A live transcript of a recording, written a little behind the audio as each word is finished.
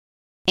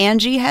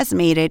Angie has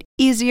made it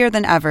easier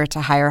than ever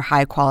to hire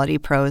high-quality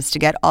pros to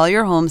get all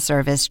your home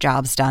service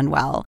jobs done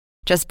well.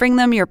 Just bring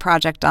them your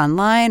project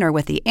online or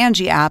with the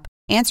Angie app,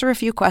 answer a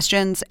few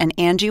questions, and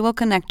Angie will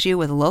connect you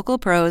with local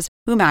pros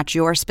who match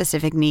your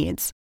specific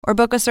needs. Or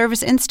book a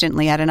service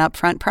instantly at an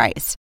upfront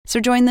price. So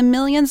join the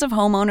millions of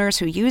homeowners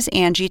who use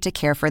Angie to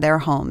care for their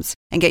homes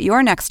and get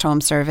your next home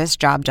service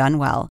job done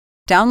well.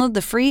 Download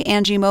the free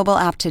Angie mobile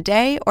app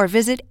today or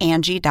visit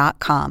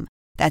Angie.com.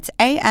 That's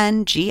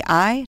ANGI.com.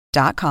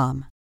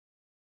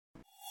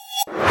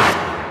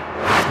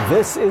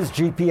 This is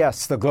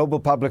GPS, the Global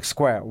Public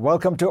Square.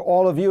 Welcome to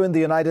all of you in the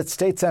United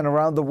States and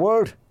around the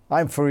world.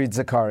 I'm Fareed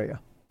Zakaria.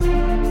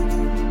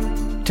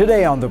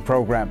 Today on the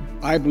program,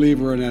 I believe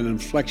we're at an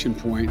inflection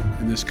point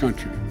in this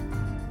country.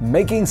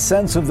 Making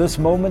sense of this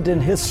moment in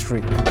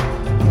history.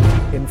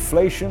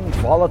 Inflation,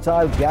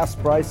 volatile gas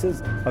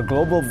prices, a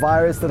global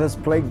virus that has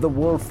plagued the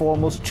world for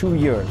almost 2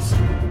 years.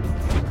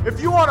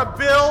 If you want to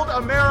build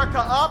America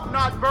up,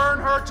 not burn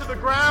her to the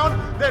ground,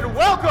 then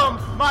welcome,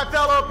 my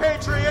fellow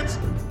patriots.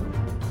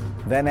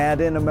 Then add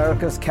in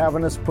America's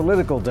cavernous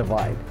political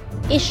divide.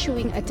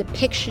 Issuing a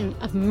depiction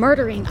of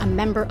murdering a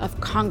member of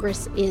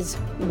Congress is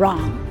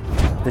wrong.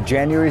 The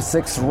January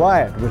 6th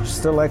riot, which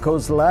still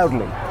echoes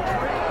loudly.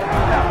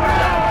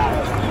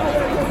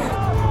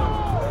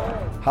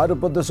 How to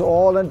put this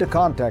all into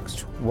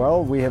context?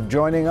 Well, we have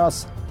joining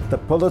us the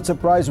Pulitzer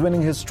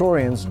Prize-winning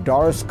historians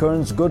Doris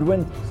Kearns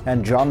Goodwin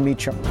and Jon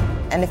Meacham.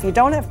 And if you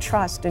don't have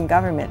trust in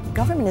government,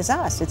 government is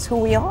us. It's who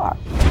we are.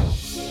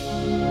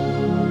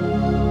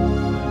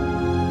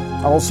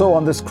 Also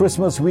on this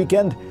Christmas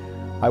weekend,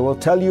 I will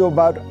tell you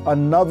about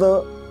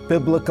another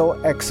biblical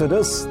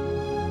exodus,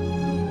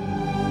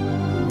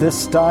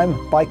 this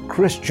time by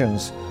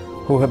Christians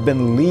who have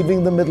been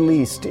leaving the Middle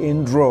East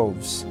in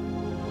droves.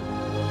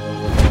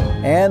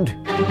 And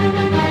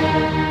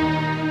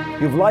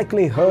you've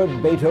likely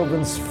heard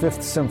Beethoven's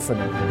Fifth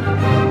Symphony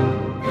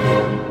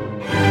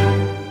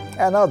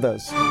and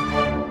others,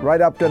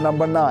 right up to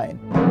number 9.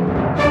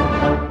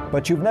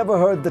 But you've never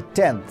heard the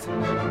 10th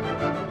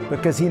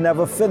because he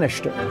never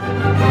finished it.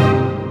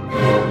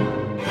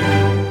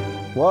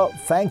 Well,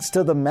 thanks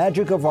to the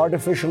magic of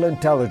artificial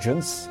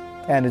intelligence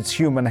and its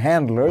human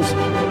handlers,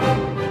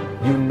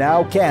 you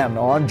now can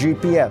on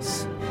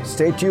GPS.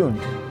 Stay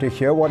tuned to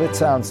hear what it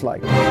sounds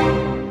like.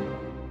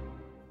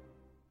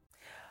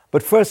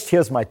 But first,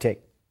 here's my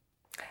take.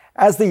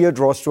 As the year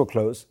draws to a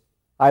close,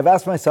 I've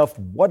asked myself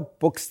what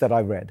books that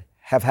I read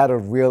have had a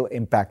real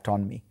impact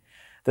on me.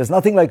 There's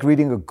nothing like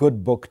reading a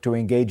good book to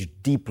engage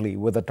deeply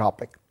with a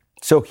topic.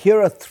 So here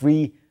are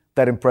 3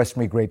 that impressed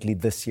me greatly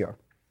this year.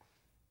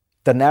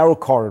 The Narrow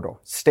Corridor,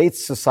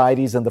 States,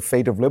 Societies, and the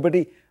Fate of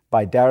Liberty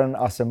by Daron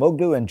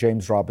Acemoglu and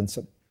James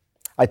Robinson.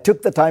 I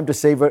took the time to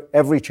savor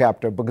every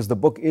chapter because the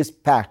book is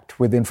packed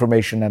with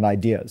information and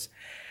ideas.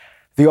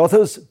 The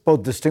authors,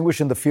 both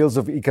distinguished in the fields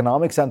of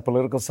economics and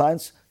political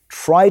science,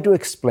 try to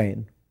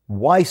explain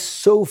why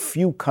so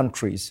few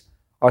countries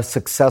are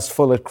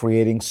successful at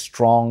creating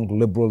strong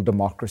liberal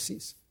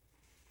democracies.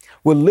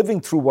 We're living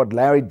through what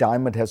Larry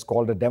Diamond has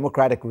called a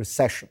democratic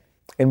recession,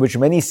 in which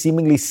many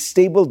seemingly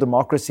stable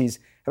democracies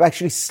have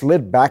actually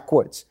slid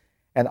backwards,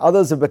 and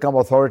others have become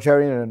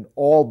authoritarian in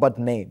all but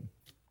name.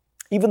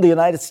 Even the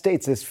United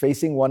States is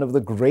facing one of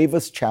the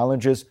gravest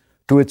challenges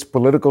to its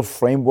political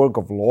framework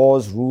of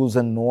laws, rules,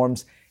 and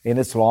norms in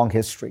its long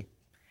history.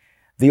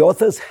 The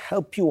authors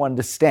help you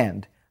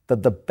understand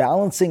that the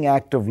balancing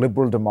act of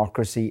liberal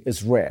democracy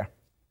is rare.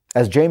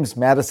 As James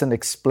Madison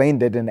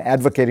explained it in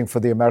advocating for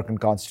the American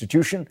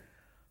Constitution,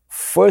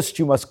 first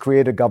you must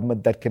create a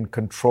government that can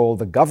control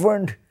the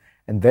governed,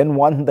 and then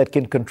one that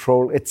can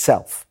control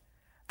itself.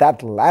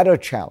 That latter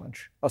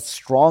challenge, a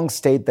strong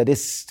state that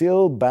is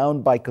still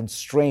bound by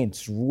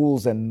constraints,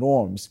 rules, and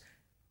norms,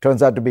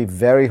 turns out to be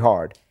very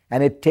hard,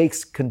 and it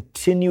takes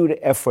continued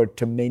effort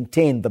to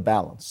maintain the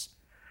balance.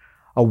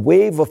 A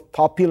wave of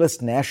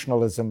populist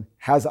nationalism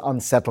has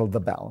unsettled the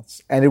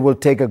balance, and it will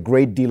take a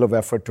great deal of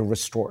effort to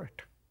restore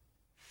it.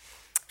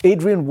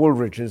 Adrian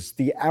Woolridge's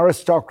The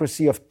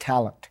Aristocracy of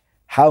Talent,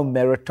 How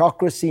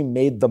Meritocracy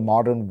Made the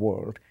Modern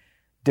World,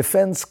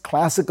 defends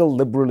classical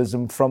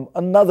liberalism from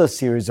another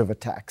series of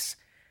attacks.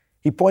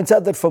 He points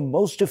out that for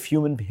most of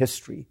human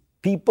history,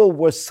 people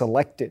were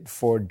selected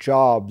for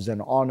jobs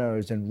and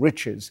honors and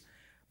riches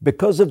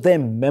because of their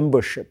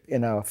membership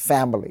in a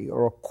family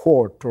or a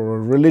court or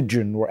a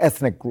religion or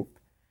ethnic group.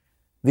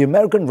 The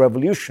American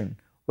Revolution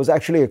was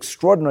actually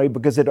extraordinary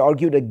because it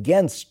argued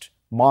against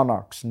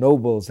monarchs,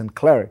 nobles, and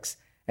clerics,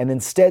 and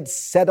instead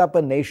set up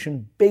a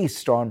nation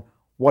based on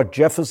what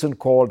Jefferson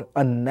called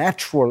a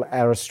natural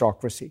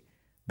aristocracy,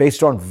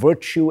 based on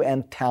virtue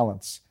and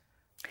talents.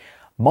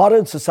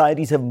 Modern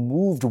societies have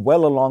moved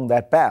well along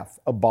that path,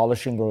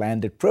 abolishing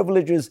landed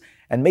privileges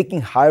and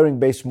making hiring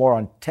based more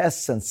on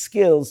tests and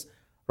skills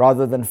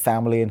rather than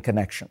family and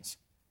connections.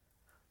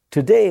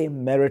 Today,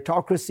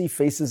 meritocracy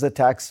faces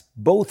attacks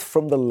both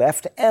from the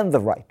left and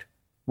the right,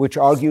 which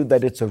argue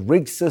that it's a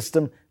rigged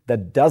system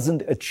that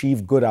doesn't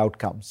achieve good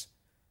outcomes.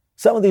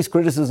 Some of these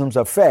criticisms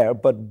are fair,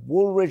 but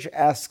Woolridge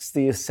asks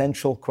the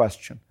essential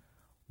question: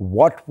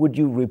 what would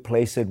you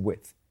replace it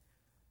with?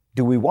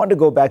 Do we want to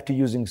go back to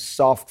using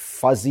soft,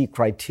 fuzzy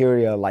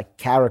criteria like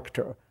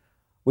character,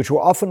 which were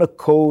often a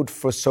code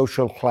for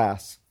social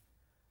class?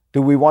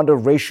 Do we want a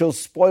racial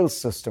spoils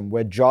system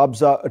where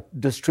jobs are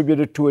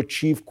distributed to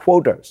achieve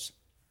quotas?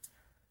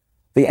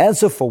 The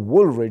answer for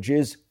Woolridge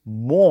is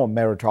more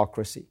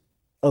meritocracy,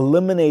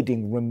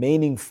 eliminating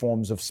remaining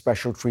forms of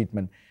special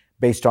treatment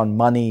based on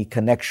money,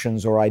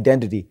 connections, or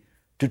identity,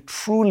 to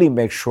truly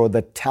make sure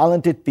that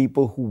talented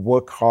people who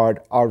work hard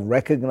are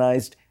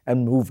recognized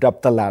and moved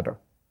up the ladder.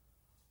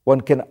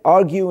 One can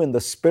argue, in the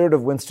spirit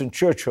of Winston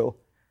Churchill,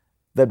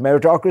 that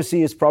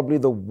meritocracy is probably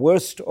the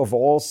worst of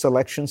all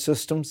selection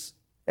systems,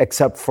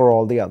 except for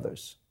all the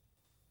others.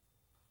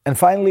 And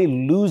finally,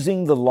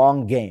 Losing the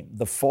Long Game,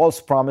 the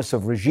false promise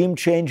of regime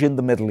change in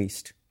the Middle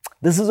East.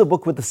 This is a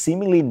book with a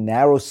seemingly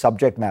narrow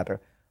subject matter,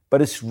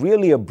 but it's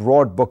really a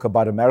broad book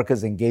about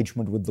America's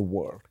engagement with the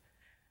world.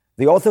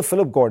 The author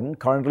Philip Gordon,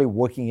 currently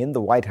working in the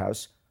White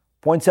House,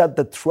 points out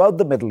that throughout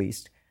the Middle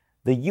East,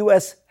 the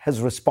U.S. has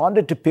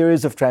responded to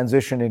periods of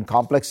transition in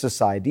complex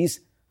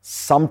societies,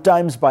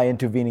 sometimes by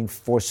intervening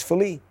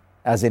forcefully,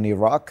 as in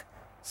Iraq,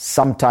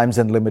 sometimes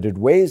in limited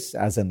ways,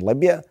 as in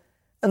Libya,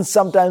 and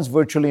sometimes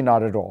virtually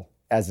not at all,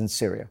 as in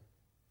Syria.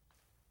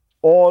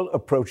 All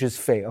approaches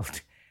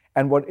failed,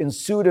 and what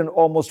ensued in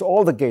almost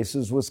all the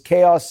cases was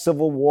chaos,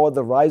 civil war,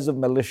 the rise of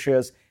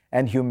militias,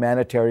 and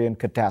humanitarian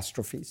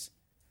catastrophes.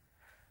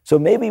 So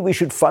maybe we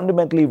should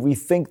fundamentally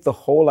rethink the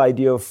whole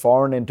idea of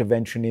foreign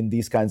intervention in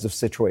these kinds of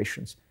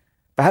situations.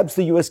 Perhaps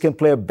the U.S. can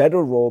play a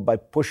better role by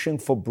pushing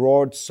for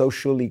broad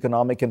social,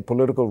 economic, and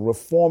political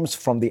reforms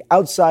from the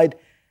outside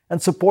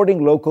and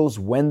supporting locals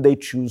when they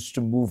choose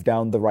to move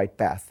down the right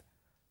path.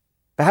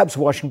 Perhaps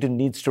Washington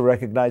needs to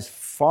recognize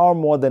far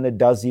more than it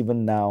does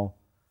even now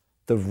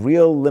the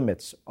real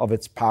limits of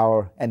its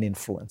power and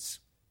influence.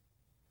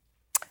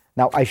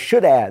 Now, I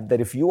should add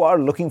that if you are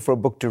looking for a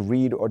book to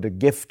read or to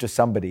gift to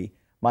somebody,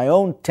 my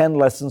own 10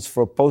 Lessons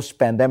for a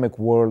Post-Pandemic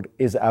World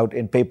is out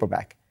in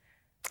paperback.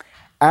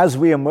 As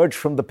we emerge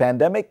from the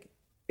pandemic,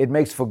 it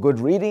makes for good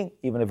reading,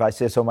 even if I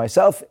say so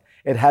myself.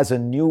 It has a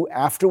new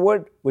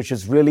afterword, which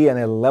is really an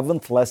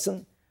 11th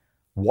lesson.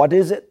 What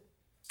is it?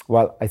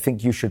 Well, I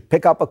think you should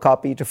pick up a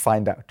copy to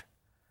find out.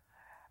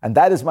 And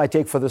that is my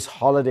take for this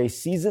holiday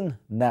season.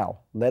 Now,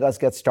 let us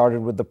get started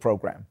with the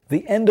program.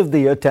 The end of the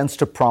year tends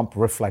to prompt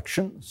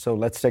reflection, so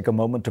let's take a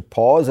moment to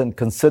pause and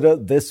consider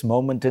this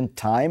moment in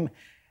time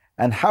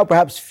and how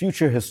perhaps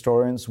future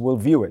historians will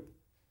view it.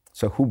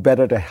 So who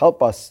better to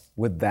help us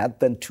with that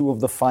than two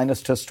of the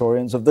finest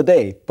historians of the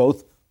day,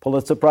 both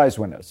Pulitzer Prize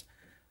winners.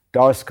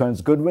 Doris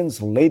Kearns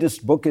Goodwin's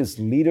latest book is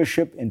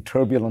Leadership in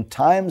Turbulent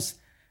Times,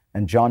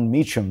 and John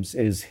Meacham's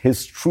is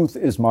His Truth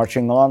is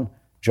Marching On,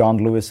 John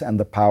Lewis and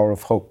the Power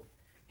of Hope.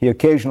 He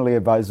occasionally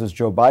advises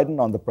Joe Biden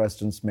on the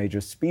president's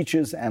major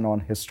speeches and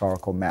on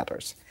historical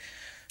matters.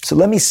 So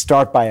let me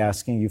start by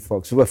asking you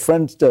folks, who are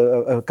friends,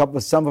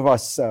 some of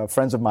us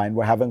friends of mine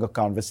were having a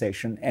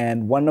conversation,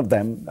 and one of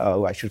them,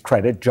 who I should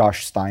credit,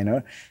 Josh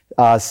Steiner,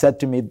 said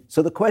to me,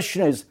 so the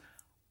question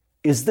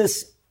is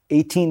this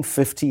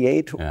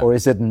 1858 or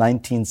is it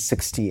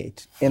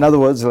 1968? In other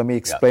words, let me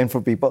explain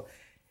for people.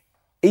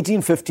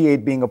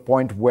 1858 being a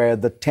point where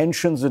the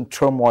tensions and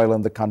turmoil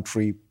in the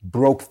country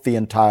broke the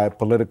entire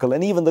political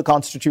and even the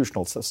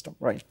constitutional system,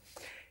 right?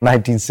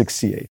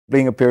 1968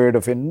 being a period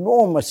of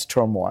enormous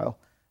turmoil,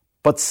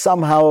 but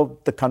somehow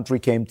the country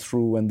came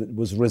through and it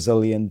was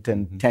resilient,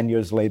 and 10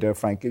 years later,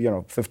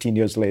 15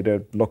 years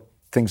later,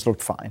 things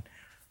looked fine.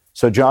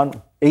 So, John,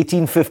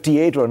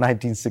 1858 or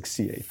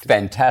 1968?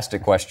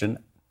 Fantastic question.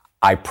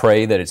 I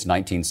pray that it's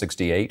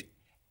 1968.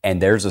 And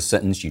there's a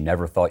sentence you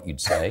never thought you'd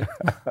say.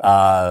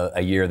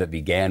 A year that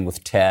began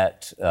with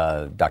Tet,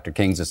 Dr.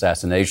 King's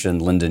assassination,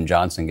 Lyndon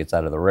Johnson gets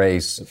out of the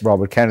race.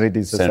 Robert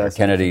Kennedy's Senator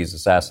Kennedy's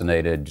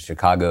assassinated.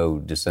 Chicago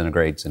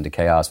disintegrates into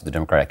chaos with the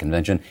Democratic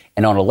Convention.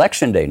 And on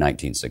Election Day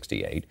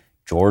 1968,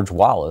 George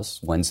Wallace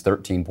wins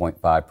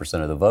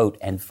 13.5% of the vote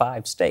and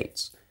 5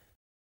 states.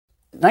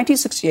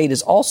 1968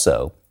 is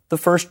also the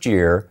first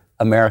year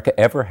America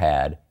ever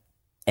had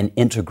an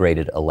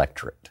integrated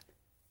electorate.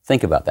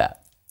 Think about that.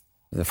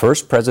 The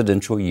first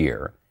presidential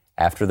year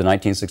after the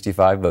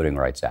 1965 Voting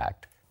Rights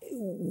Act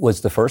was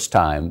the first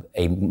time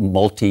a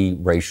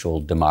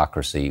multiracial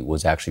democracy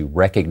was actually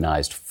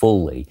recognized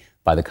fully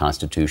by the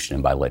Constitution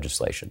and by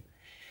legislation.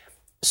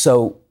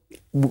 So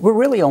we're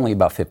really only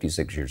about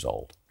 56 years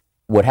old.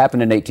 What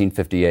happened in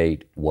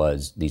 1858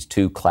 was these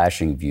two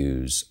clashing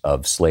views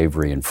of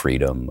slavery and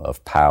freedom,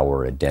 of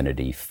power,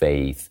 identity,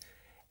 faith.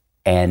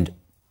 And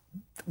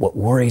what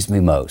worries me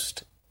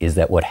most is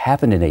that what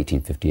happened in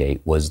 1858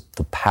 was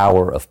the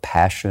power of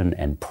passion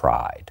and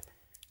pride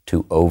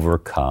to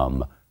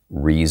overcome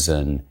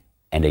reason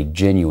and a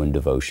genuine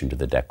devotion to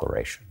the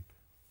Declaration.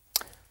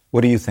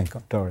 What do you think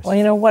of, Doris?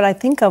 Well, what I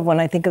think of when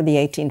I think of the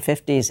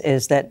 1850s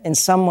is that in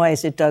some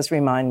ways it does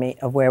remind me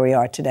of where we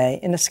are today,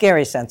 in a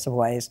scary sense of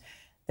ways.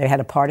 They had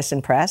a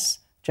partisan press.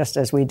 just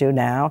as we do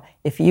now.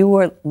 If you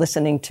were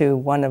listening to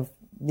one of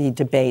the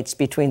debates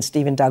between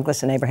Stephen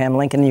Douglas and Abraham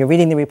Lincoln, and you're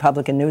reading the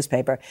Republican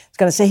newspaper, it's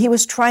going to say he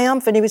was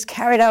triumphant, he was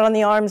carried out on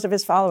the arms of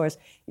his followers.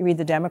 You read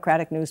the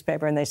Democratic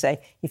newspaper and they say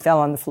he fell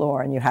on the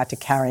floor and you had to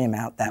carry him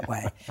out that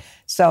way.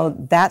 So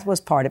that was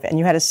part of it. And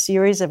you had a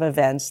series of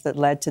events that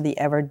led to the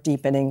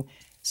ever-deepening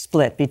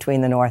split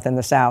between the North and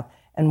the South.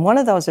 And one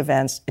of those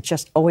events, it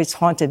just always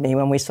haunted me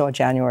when we saw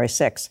January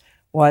 6th,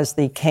 was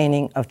the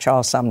caning of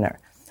Charles Sumner.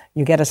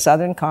 You get a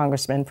Southern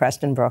congressman,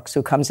 Preston Brooks,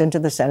 who comes into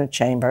the Senate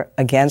chamber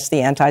against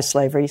the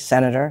anti-slavery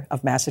senator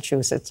of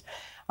Massachusetts,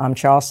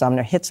 Charles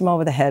Sumner, hits him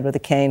over the head with a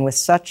cane with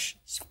such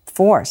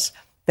force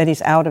that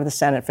he's out of the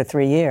Senate for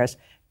 3 years.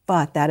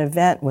 But that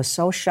event was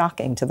so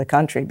shocking to the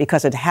country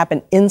because it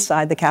happened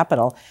inside the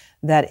Capitol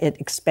that it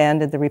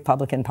expanded the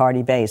Republican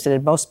Party base. It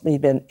had mostly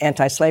been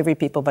anti-slavery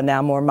people, but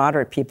now more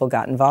moderate people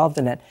got involved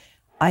in it.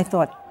 I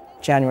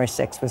thought January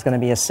 6th was going to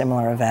be a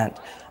similar event.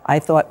 I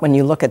thought when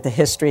you look at the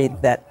history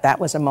that that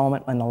was a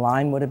moment when the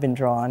line would have been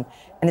drawn,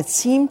 and it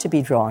seemed to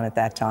be drawn at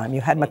that time.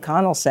 You had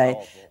McConnell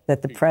say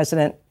that the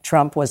President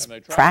Trump was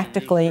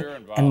practically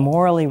and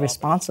morally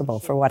responsible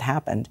for what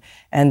happened,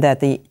 and that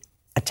the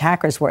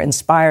attackers were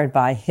inspired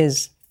by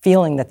his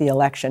feeling that the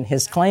election,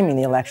 his claiming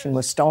the election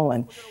was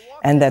stolen,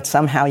 and that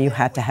somehow you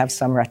had to have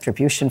some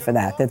retribution for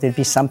that there'd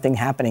be something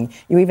happening.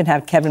 You even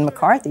have Kevin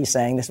McCarthy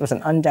saying this was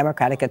an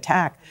undemocratic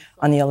attack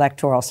on the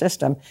electoral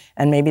system,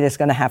 and maybe there's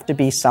going to have to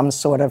be some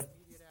sort of,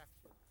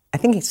 I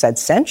think he said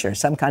censure,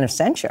 some kind of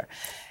censure.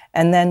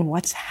 And then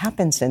what's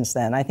happened since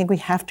then? I think we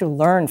have to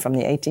learn from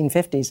the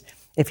 1850s.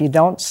 If you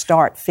don't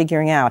start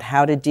figuring out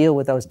how to deal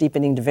with those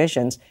deepening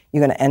divisions,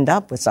 you're going to end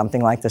up with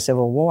something like the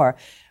Civil War.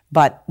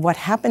 But what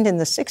happened in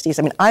the 60s,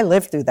 I mean, I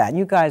lived through that.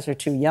 You guys are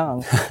too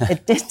young.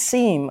 It did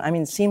seem,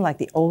 it seemed like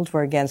the old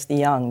were against the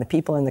young. The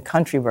people in the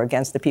country were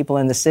against the people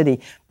in the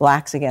city,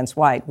 blacks against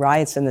white,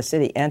 riots in the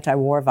city,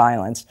 anti-war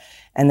violence,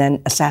 and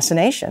then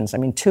assassinations.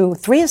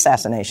 3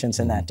 assassinations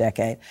in that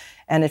decade.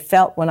 And it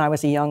felt when I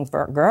was a young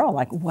girl,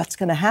 like, what's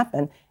going to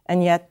happen?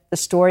 And yet the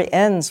story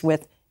ends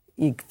with,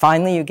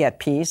 finally you get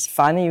peace,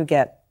 finally you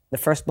get the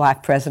first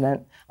black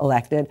president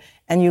elected,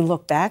 and you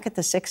look back at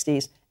the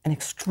 60s, and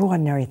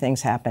extraordinary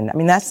things happened.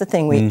 That's the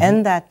thing. We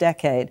end that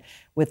decade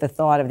with the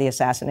thought of the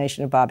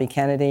assassination of Bobby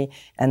Kennedy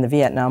and the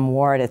Vietnam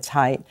War at its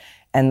height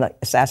and the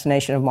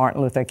assassination of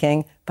Martin Luther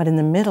King. But in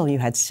the middle, you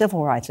had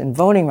civil rights and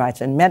voting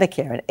rights and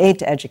Medicare and aid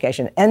to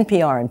education,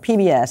 NPR and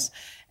PBS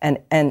and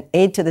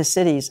aid to the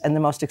cities and the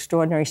most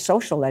extraordinary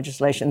social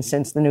legislation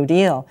since the New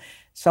Deal.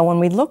 So when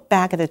we look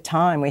back at a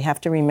time, we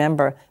have to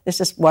remember, this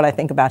is what I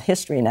think about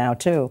history now,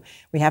 too.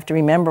 We have to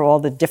remember all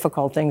the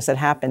difficult things that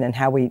happened and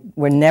how we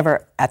were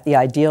never at the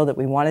ideal that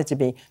we wanted to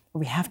be. But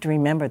we have to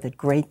remember that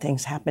great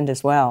things happened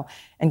as well.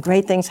 And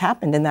great things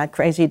happened in that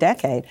crazy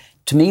decade.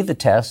 To me, the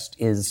test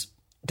is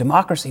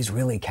democracy is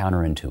really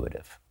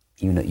counterintuitive.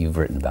 You've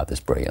written about this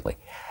brilliantly.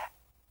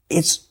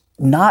 It's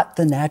not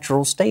the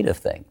natural state of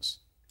things.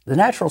 The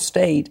natural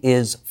state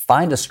is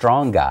find a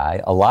strong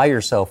guy, ally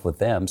yourself with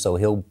them so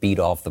he'll beat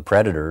off the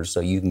predators so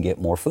you can get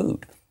more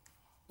food.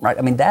 Right?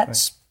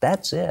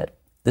 That's it.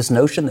 This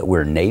notion that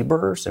we're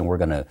neighbors and we're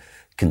going to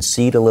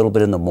concede a little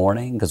bit in the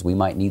morning because we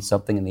might need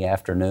something in the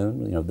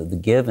afternoon, the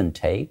give and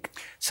take.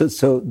 So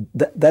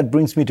that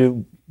brings me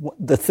to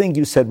the thing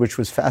you said, which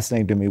was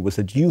fascinating to me, was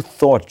that you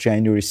thought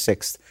January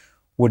 6th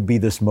would be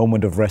this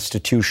moment of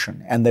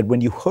restitution, and that when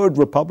you heard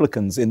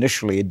Republicans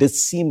initially, it did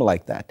seem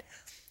like that.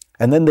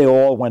 And then they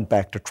all went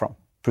back to Trump,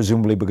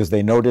 presumably because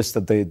they noticed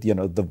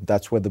that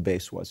that's where the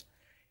base was.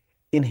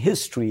 In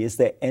history, is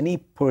there any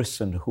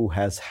person who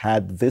has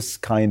had this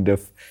kind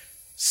of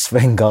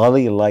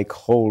Svengali-like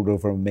hold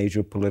over a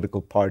major political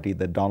party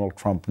that Donald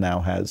Trump now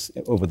has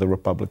over the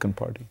Republican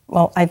Party?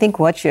 Well, I think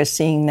what you're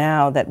seeing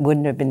now that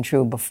wouldn't have been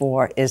true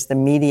before is the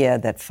media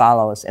that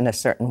follows in a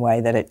certain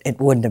way that it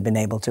wouldn't have been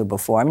able to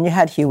before. You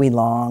had Huey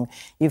Long,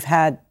 you've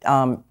had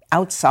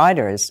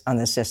outsiders on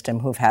the system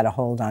who've had a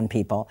hold on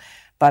people.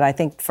 But I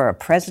think for a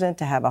president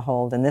to have a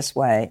hold in this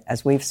way,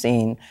 as we've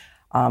seen,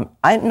 I'm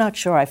not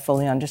sure I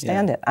fully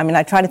understand it.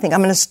 I try to think,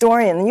 I'm an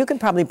historian, and you can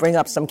probably bring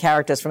up some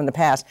characters from the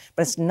past,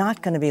 but it's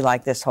not going to be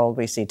like this hold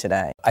we see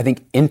today. I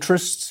think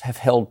interests have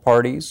held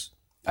parties.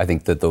 I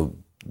think that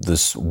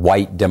this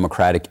white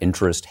Democratic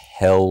interest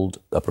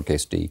held,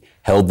 uppercase D,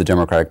 held the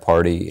Democratic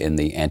Party in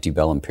the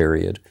antebellum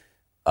period.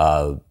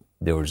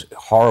 There was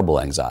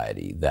horrible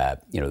anxiety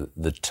that,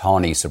 the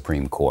Taney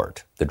Supreme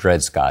Court, the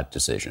Dred Scott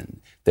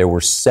decision, there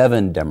were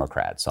 7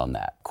 Democrats on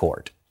that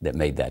court that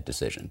made that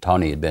decision.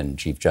 Taney had been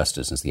Chief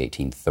Justice since the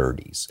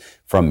 1830s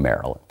from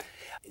Maryland.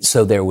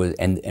 So there was,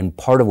 and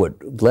part of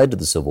what led to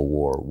the Civil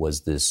War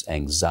was this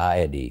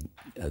anxiety.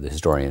 The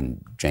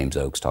historian James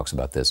Oakes talks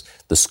about this,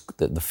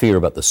 the fear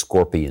about the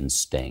scorpion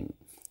sting,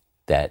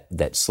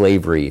 that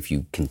slavery, if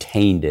you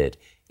contained it,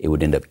 it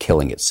would end up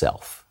killing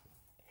itself.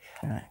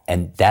 Right.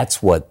 And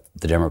that's what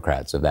the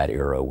Democrats of that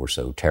era were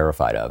so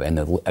terrified of. And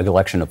the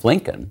election of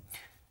Lincoln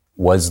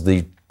was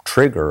the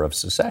trigger of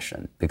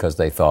secession because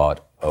they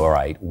thought, all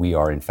right, we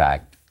are in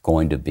fact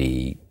going to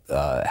be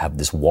have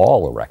this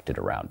wall erected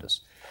around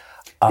us.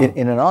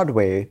 In an odd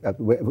way,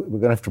 we're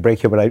going to have to break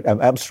here, but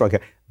I'm struck.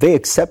 They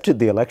accepted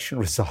the election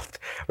result,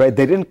 right?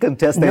 They didn't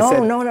contest. They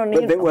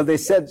said, they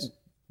said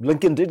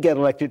Lincoln did get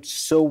elected,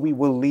 so we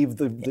will leave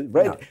the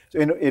right.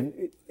 No.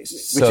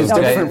 So, which is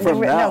different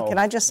from now. No, can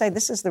I just say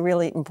this is the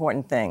really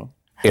important thing?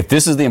 If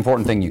this is the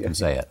important thing, you can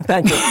say it.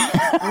 Thank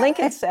you.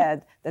 Lincoln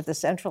said that the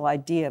central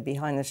idea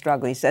behind the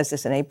struggle, he says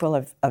this in April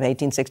of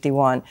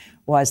 1861,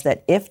 was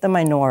that if the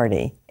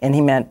minority, and he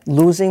meant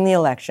losing the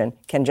election,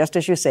 can, just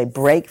as you say,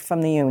 break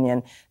from the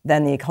Union,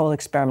 then the whole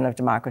experiment of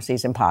democracy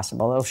is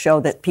impossible. It'll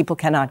show that people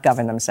cannot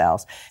govern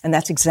themselves. And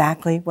that's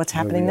exactly what's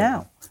happening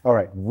now. All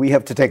right, we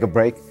have to take a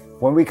break.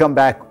 When we come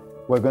back,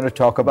 we're going to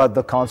talk about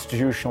the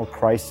constitutional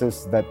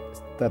crisis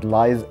that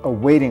lies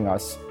awaiting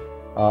us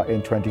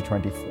in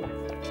 2024.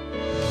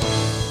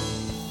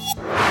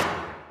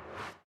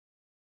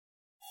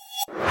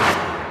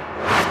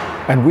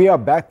 And we are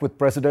back with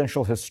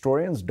presidential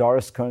historians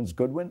Doris Kearns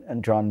Goodwin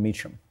and Jon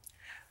Meacham.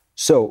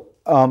 So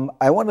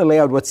I want to lay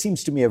out what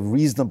seems to me a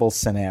reasonable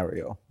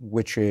scenario,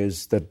 which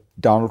is that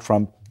Donald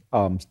Trump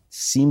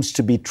seems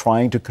to be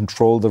trying to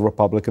control the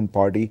Republican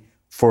Party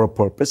for a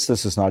purpose.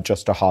 This is not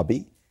just a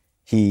hobby.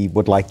 He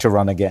would like to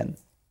run again.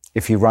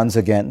 If he runs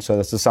again, so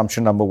that's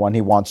assumption number one,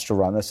 he wants to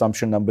run.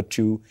 Assumption number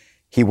two,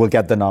 he will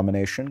get the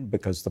nomination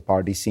because the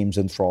party seems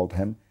enthralled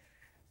him.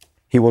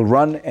 He will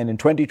run, and in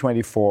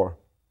 2024,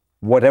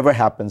 whatever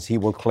happens, he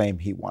will claim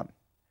he won.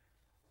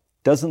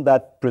 Doesn't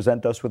that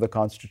present us with a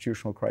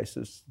constitutional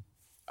crisis?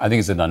 I think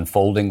it's an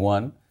unfolding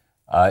one.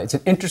 It's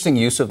an interesting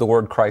use of the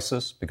word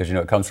crisis because,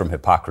 it comes from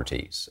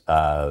Hippocrates.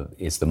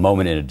 It's the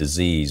moment in a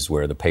disease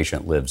where the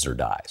patient lives or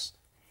dies.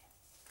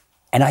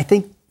 And I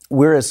think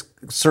we're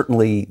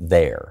certainly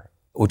there,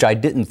 which I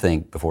didn't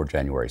think before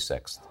January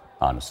 6th,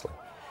 honestly.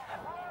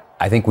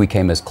 I think we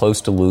came as close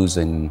to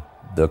losing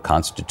the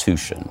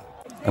Constitution.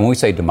 And when we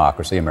say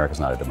democracy, America's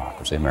not a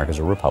democracy. America's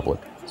a republic.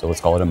 So let's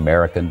call it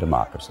American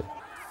democracy.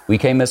 We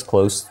came as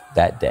close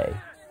that day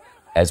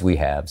as we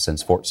have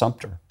since Fort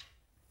Sumter.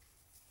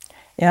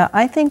 Yeah,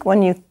 I think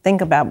when you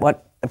think about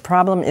what the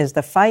problem is,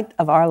 the fight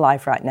of our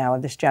life right now,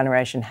 of this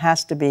generation,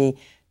 has to be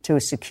to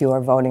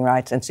secure voting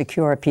rights and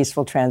secure a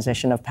peaceful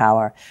transition of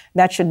power.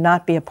 That should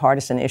not be a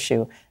partisan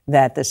issue,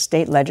 that the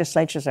state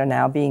legislatures are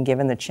now being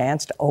given the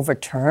chance to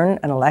overturn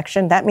an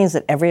election. That means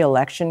that every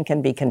election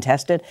can be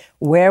contested.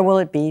 Where will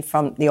it be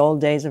from the old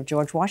days of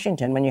George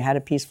Washington when you had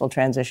a peaceful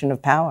transition of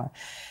power?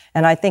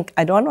 And I think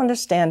I don't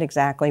understand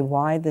exactly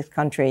why this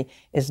country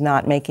is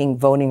not making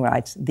voting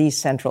rights the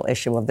central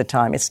issue of the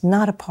time. It's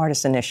not a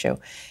partisan issue.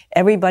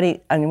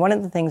 Everybody, one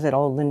of the things that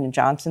old Lyndon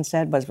Johnson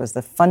said was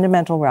the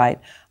fundamental right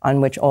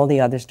on which all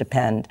the others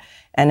depend.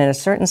 And in a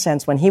certain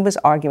sense, when he was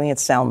arguing at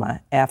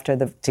Selma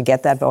to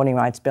get that voting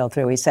rights bill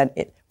through, he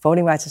said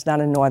voting rights is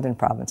not a northern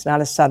problem. It's not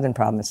a southern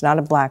problem. It's not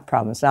a black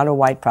problem. It's not a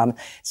white problem.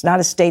 It's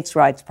not a states'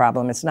 rights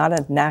problem. It's not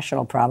a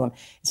national problem.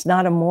 It's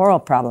not a moral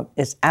problem.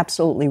 It's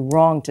absolutely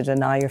wrong to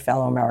deny your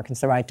fellow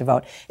Americans the right to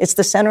vote. It's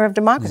the center of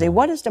democracy.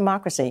 What is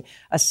democracy?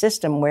 A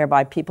system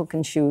whereby people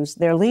can choose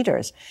their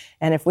leaders.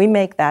 And if we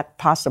make that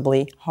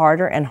possibly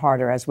harder and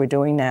harder, as we're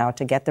doing now,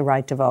 to get the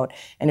right to vote,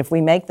 and if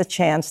we make the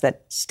chance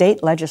that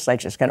state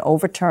legislatures can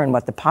overturn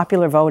what the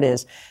popular vote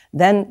is,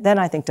 then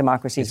I think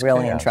democracy is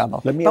really in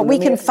trouble. But we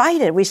can fight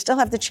it. We still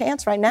have the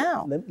chance right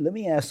now. Let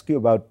me ask you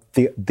about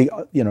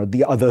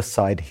the other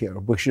side here,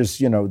 which is,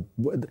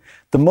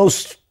 the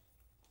most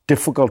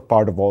difficult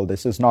part of all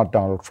this is not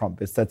Donald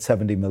Trump. It's that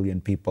 70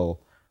 million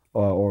people,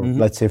 or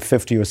let's say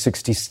 50 or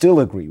 60, still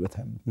agree with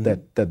him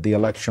that the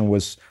election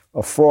was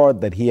a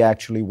fraud, that he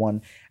actually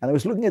won. And I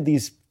was looking at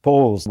these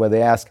polls where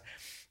they ask,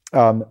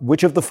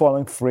 which of the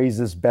following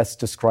phrases best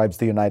describes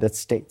the United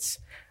States?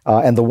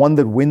 And the one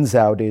that wins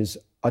out is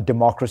a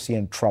democracy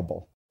in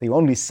trouble. The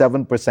only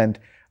 7%,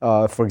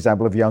 for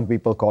example, of young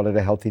people call it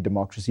a healthy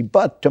democracy.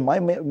 But to my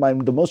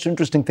mind, the most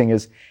interesting thing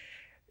is,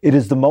 it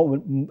is the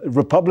moment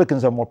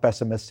Republicans are more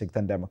pessimistic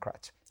than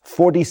Democrats.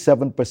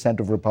 47%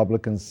 of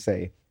Republicans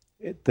say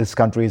this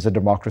country is a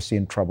democracy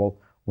in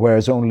trouble,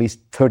 whereas only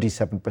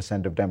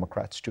 37% of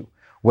Democrats do.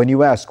 When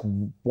you ask,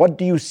 what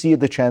do you see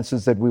the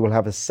chances that we will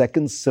have a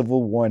second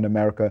civil war in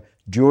America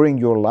during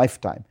your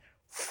lifetime?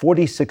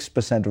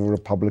 46% of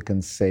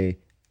Republicans say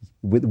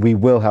we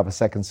will have a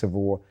second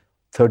civil war,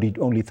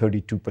 only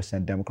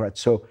 32%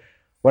 Democrats. So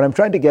what I'm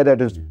trying to get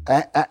at is,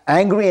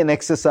 angry and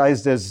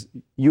exercised as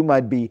you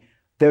might be,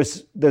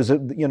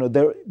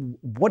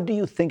 what do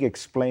you think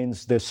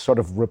explains this sort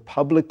of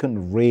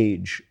Republican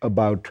rage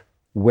about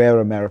where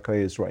America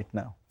is right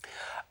now?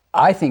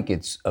 I think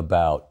it's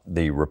about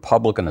the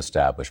Republican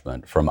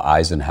establishment from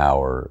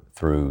Eisenhower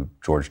through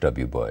George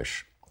W.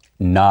 Bush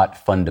not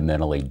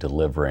fundamentally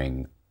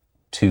delivering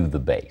to the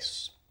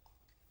base.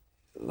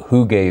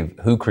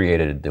 Who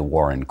created the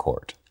Warren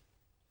Court?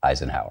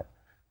 Eisenhower.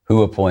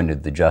 Who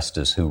appointed the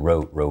justice who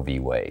wrote Roe v.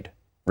 Wade?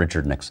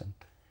 Richard Nixon.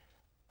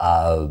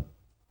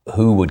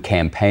 Who would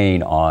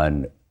campaign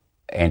on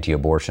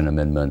anti-abortion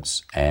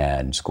amendments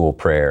and school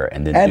prayer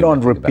and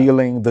on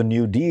repealing the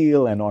New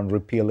Deal and on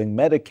repealing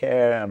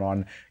Medicare and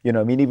on,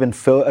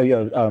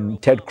 even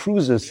Ted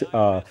Cruz's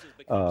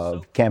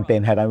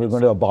campaign had. We're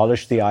going to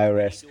abolish the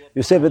IRS.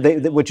 You say,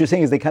 but what you're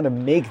saying is they kind of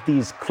make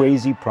these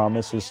crazy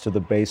promises to the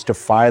base to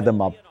fire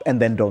them up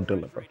and then don't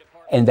deliver.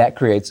 And that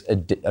creates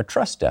a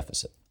trust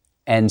deficit.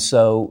 And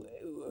so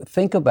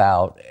think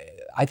about,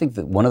 I think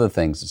that one of the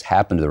things that's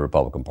happened to the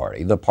Republican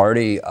Party, the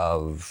party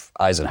of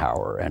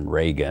Eisenhower and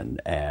Reagan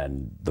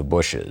and the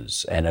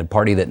Bushes, and a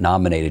party that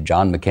nominated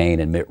John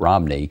McCain and Mitt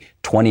Romney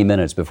 20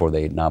 minutes before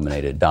they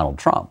nominated Donald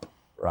Trump,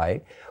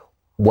 right?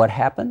 What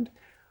happened?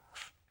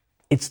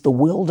 It's the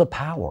will to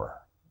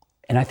power.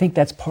 And I think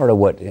that's part of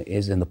what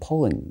is in the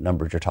polling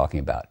numbers you're talking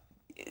about.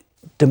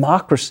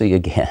 Democracy,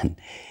 again,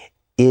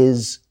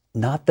 is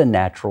not the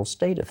natural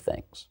state of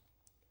things.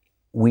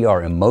 We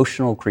are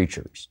emotional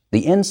creatures.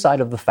 The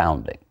insight of the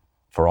founding,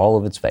 for all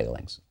of its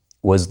failings,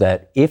 was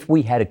that if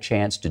we had a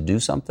chance to do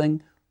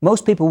something,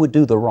 most people would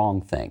do the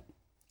wrong thing.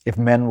 If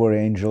men were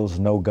angels,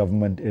 no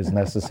government is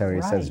necessary,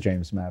 right. Says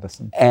James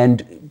Madison.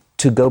 And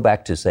to go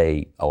back to,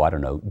 say,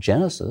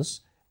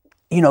 Genesis,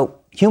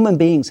 human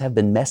beings have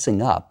been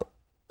messing up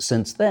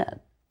since then.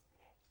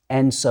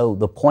 And so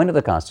the point of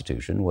the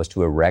Constitution was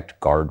to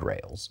erect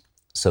guardrails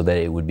so that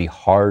it would be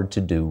hard to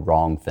do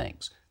wrong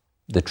things.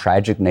 The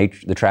tragic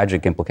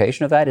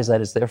implication of that is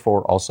that it's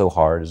therefore also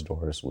hard, as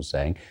Doris was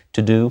saying,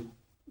 to do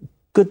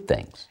good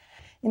things.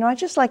 I'd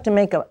just like to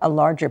make a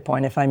larger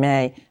point, if I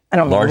may. I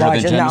don't larger mean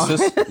larger than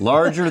Genesis? No.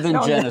 Larger than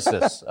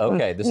Genesis.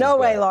 Okay, this no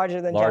is way good.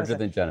 larger than larger Genesis.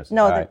 than Genesis.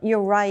 No, right.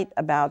 You're right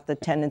about the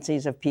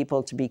tendencies of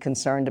people to be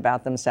concerned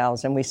about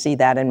themselves, and we see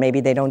that, and maybe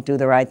they don't do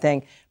the right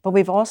thing. But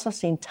we've also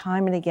seen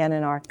time and again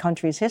in our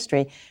country's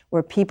history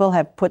where people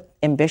have put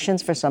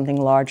ambitions for something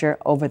larger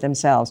over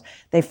themselves.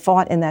 They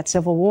fought in that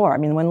Civil War. I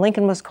mean, when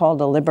Lincoln was called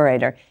a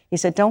liberator, he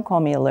said, "Don't call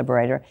me a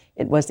liberator."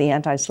 It was the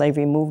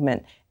anti-slavery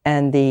movement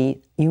and the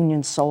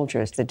Union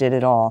soldiers that did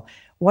it all.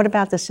 What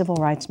about the civil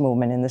rights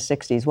movement in the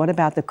 60s? What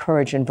about the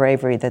courage and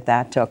bravery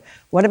that took?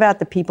 What about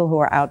the people who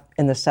are out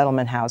in the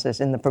settlement houses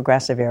in the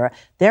progressive era?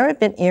 There have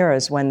been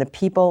eras when the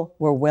people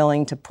were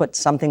willing to put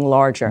something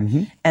larger.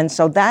 Mm-hmm. And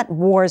so that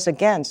wars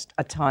against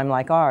a time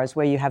like ours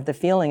where you have the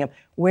feeling of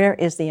where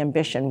is the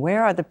ambition?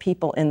 Where are the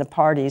people in the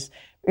parties,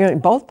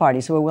 both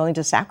parties, who are willing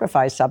to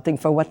sacrifice something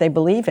for what they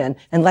believe in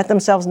and let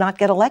themselves not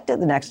get elected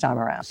the next time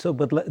around? So,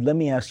 but let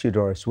me ask you,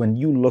 Doris, when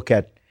you look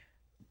at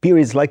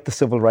periods like the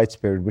civil rights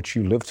period, which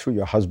you lived through,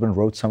 your husband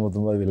wrote some of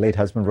them, your late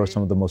husband wrote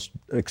some of the most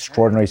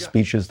extraordinary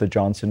speeches that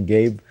Johnson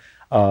gave.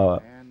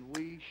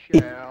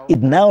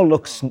 It now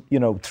looks,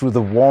 through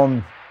the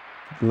warm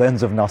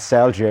lens of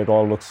nostalgia, it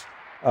all looks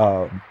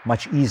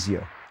much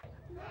easier.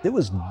 There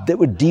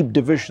were deep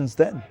divisions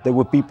then. There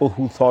were people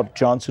who thought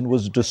Johnson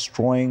was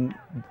destroying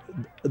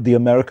the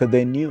America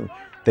they knew.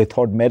 They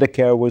thought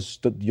Medicare was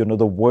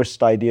the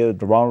worst idea.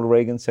 Ronald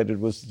Reagan said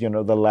it was the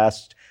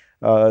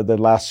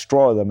last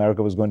straw. That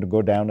America was going to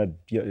go down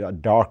a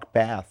dark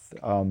path.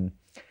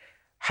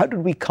 How did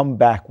we come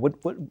back? What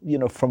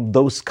from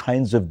those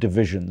kinds of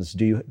divisions?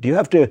 Do you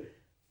have to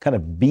kind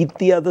of beat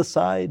the other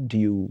side? Do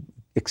you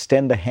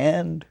extend a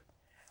hand?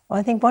 Well,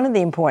 I think one of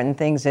the important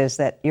things is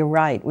that you're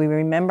right. We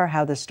remember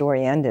how the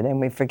story ended and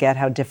we forget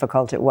how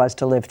difficult it was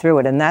to live through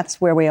it. And that's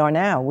where we are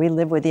now. We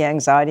live with the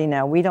anxiety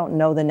now. We don't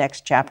know the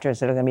next chapters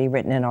that are going to be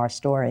written in our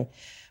story.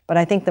 But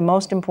I think the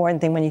most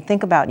important thing when you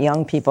think about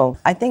young people,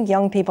 I think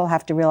young people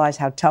have to realize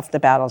how tough the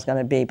battle's going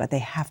to be, but they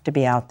have to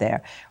be out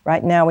there.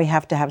 Right now, we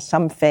have to have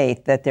some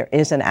faith that there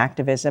is an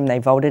activism. They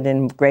voted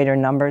in greater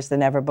numbers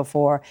than ever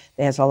before.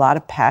 There's a lot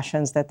of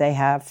passions that they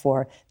have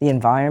for the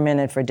environment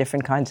and for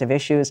different kinds of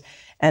issues.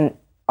 And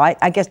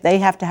I guess they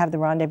have to have the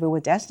rendezvous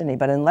with destiny.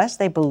 But unless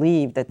they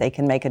believe that they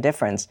can make a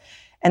difference,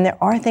 and there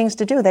are things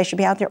to do. They should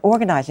be out there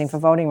organizing for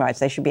voting rights.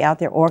 They should be out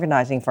there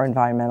organizing for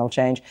environmental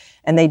change.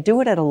 And they do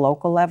it at a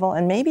local level.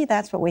 And maybe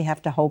that's what we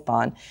have to hope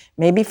on.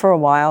 Maybe for a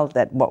while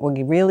that what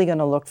we're really going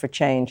to look for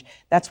change,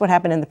 that's what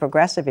happened in the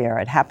progressive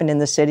era. It happened in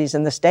the cities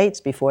and the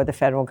states before the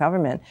federal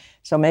government.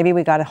 So maybe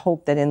we got to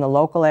hope that in the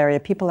local area,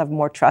 people have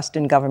more trust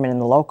in government in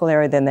the local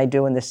area than they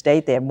do in the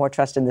state. They have more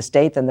trust in the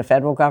state than the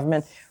federal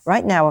government.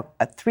 Right now,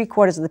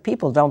 3/4 of the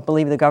people don't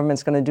believe the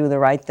government's going to do the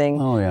right thing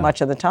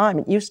much of the time.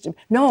 It used to,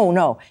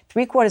 no.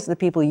 3/4 of the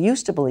people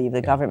used to believe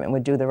the government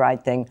would do the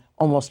right thing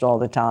almost all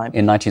the time.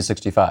 In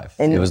 1965,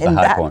 it was the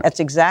high point.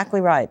 That's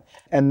exactly right.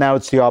 And now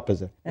it's the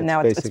opposite. And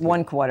now it's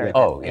 1/4.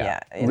 Oh,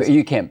 yeah.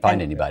 You can't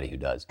find anybody who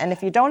does. And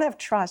if you don't have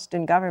trust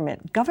in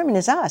government, government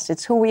is us.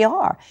 It's who we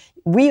are.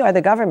 We are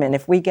the government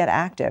if we get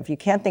active. You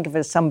can't think of it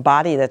as some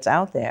body that's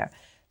out there.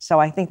 So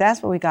I think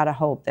that's what we got to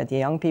hope, that the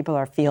young people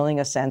are feeling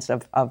a sense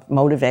of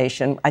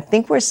motivation. I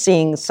think we're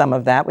seeing some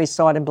of that. We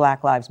saw it in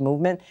Black Lives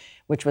Movement,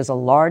 which was a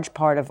large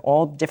part of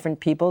all different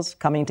peoples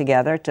coming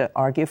together to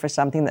argue for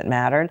something that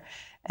mattered.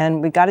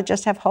 And we've got to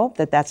just have hope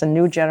that that's a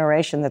new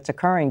generation that's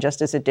occurring,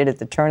 just as it did at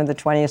the turn of the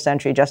 20th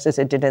century, just as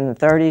it did in the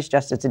 30s,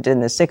 just as it did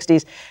in the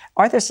 60s.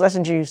 Arthur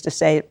Schlesinger used to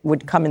say it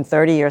would come in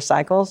 30-year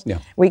cycles. Yeah.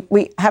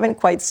 We haven't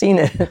quite seen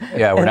it.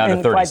 Yeah, we're down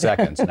to 30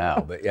 seconds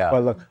now, but yeah.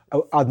 Well, look,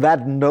 on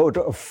that note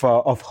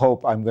of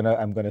hope, I'm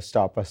gonna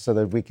stop us so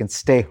that we can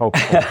stay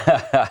hopeful.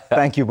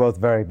 Thank you both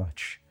very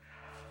much.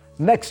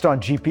 Next on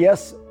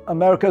GPS,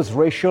 America's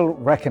Racial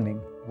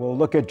Reckoning will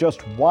look at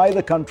just why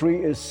the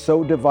country is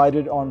so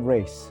divided on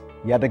race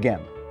yet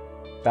again.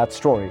 That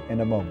story in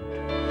a moment.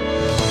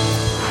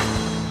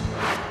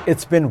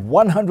 It's been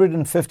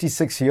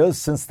 156 years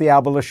since the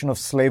abolition of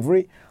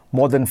slavery,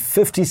 more than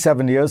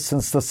 57 years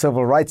since the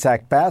Civil Rights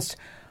Act passed,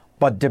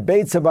 but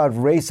debates about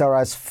race are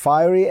as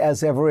fiery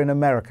as ever in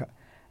America,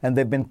 and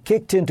they've been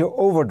kicked into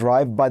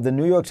overdrive by the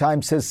New York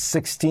Times'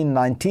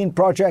 1619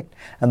 Project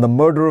and the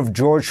murder of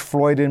George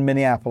Floyd in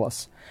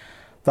Minneapolis.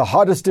 The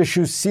hottest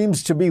issue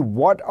seems to be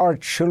what our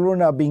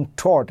children are being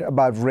taught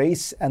about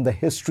race and the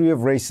history of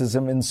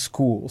racism in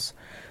schools.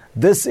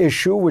 This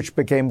issue, which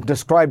became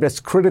described as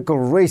critical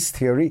race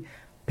theory,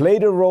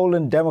 played a role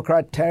in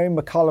Democrat Terry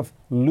McAuliffe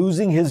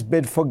losing his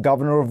bid for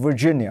governor of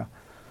Virginia.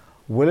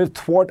 Will it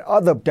thwart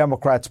other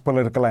Democrats'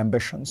 political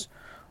ambitions?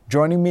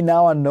 Joining me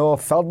now are Noah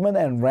Feldman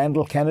and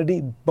Randall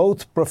Kennedy,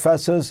 both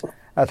professors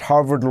at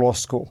Harvard Law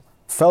School.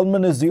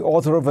 Feldman is the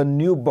author of a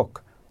new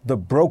book, The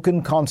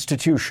Broken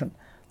Constitution: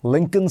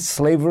 Lincoln,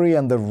 Slavery,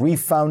 and the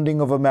Refounding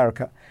of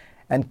America.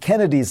 And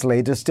Kennedy's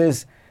latest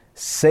is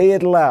Say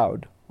It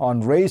Loud: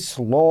 On Race,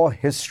 Law,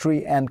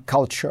 History, and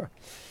Culture.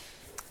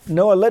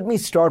 Noah, let me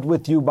start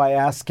with you by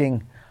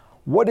asking,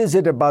 what is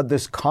it about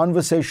this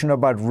conversation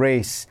about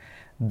race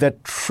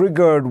that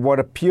triggered what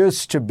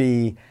appears to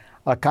be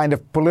a kind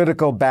of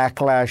political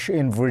backlash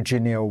in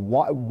Virginia?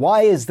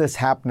 Why is this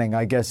happening,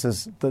 I guess,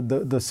 is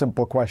the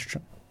simple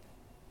question.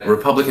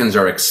 Republicans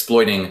are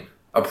exploiting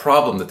a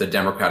problem that the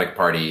Democratic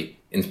Party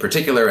in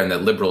particular and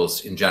that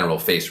liberals in general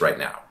face right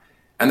now.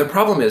 And the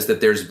problem is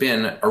that there's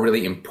been a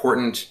really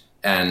important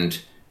and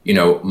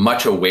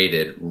much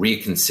awaited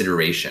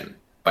reconsideration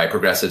by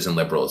progressives and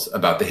liberals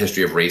about the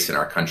history of race in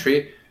our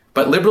country.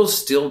 But liberals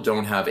still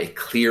don't have a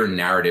clear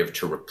narrative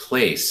to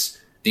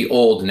replace the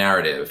old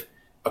narrative,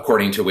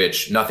 according to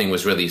which nothing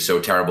was really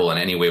so terrible and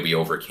anyway we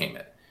overcame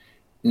it.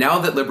 Now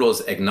that liberals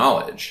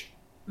acknowledge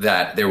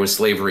that there was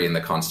slavery in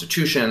the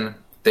Constitution,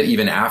 that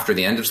even after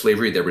the end of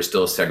slavery there was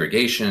still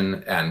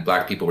segregation and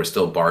Black people were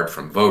still barred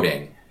from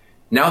voting,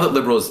 now that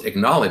liberals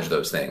acknowledge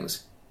those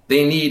things,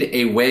 they need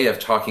a way of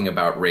talking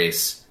about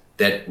race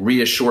that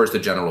reassures the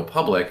general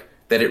public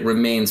that it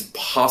remains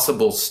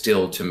possible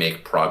still to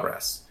make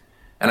progress.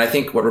 And I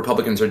think what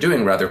Republicans are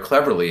doing rather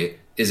cleverly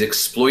is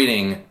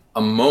exploiting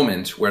a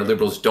moment where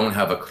liberals don't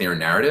have a clear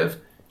narrative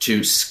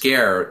to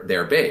scare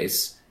their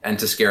base and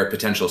to scare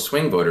potential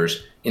swing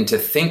voters into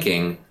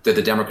thinking that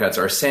the Democrats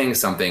are saying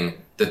something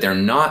that they're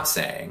not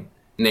saying,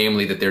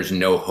 namely that there's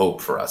no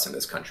hope for us in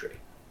this country.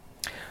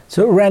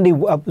 So, Randy,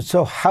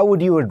 so how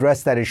would you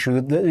address that issue?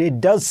 It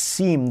does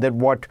seem that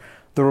what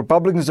the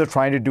Republicans are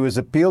trying to do is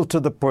appeal to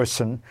the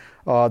person,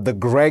 the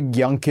Greg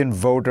Youngkin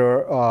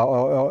voter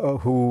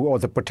or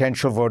the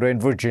potential voter in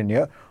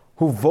Virginia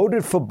who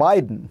voted for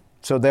Biden.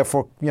 So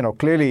therefore,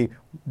 clearly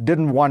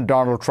didn't want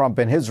Donald Trump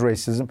and his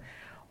racism,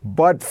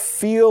 but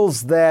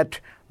feels that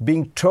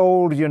being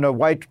told,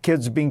 white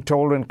kids being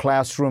told in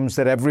classrooms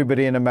that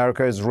everybody in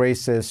America is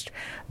racist,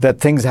 that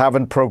things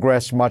haven't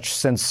progressed much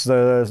since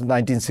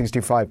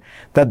 1965,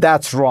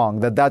 that's wrong,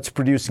 that's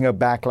producing a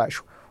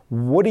backlash.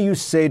 What do you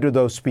say to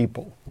those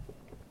people?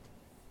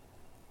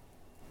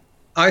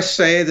 I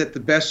say that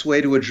the best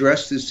way to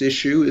address this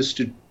issue is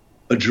to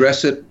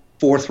address it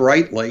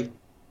forthrightly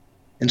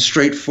and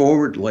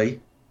straightforwardly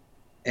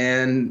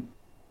and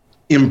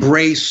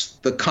embrace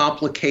the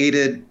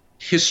complicated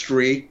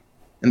history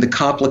and the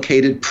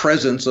complicated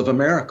presence of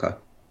America.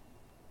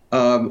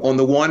 On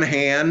the one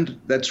hand,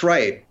 that's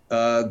right,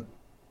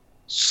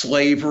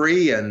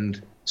 slavery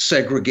and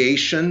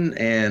segregation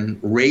and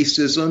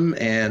racism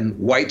and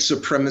white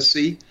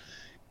supremacy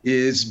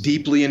is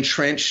deeply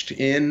entrenched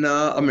in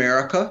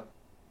America.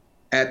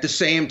 At the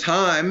same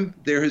time,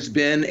 there has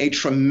been a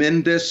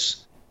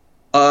tremendous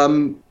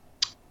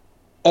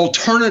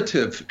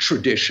alternative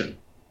tradition,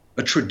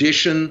 a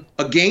tradition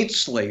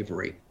against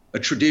slavery, a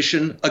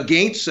tradition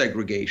against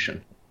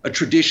segregation, a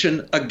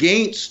tradition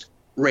against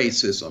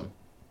racism. I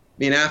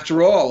mean,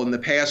 after all, in the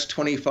past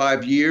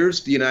 25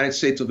 years, the United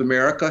States of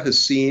America has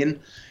seen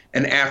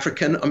an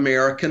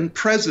African-American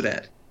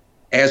president.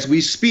 As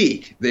we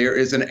speak, there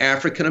is an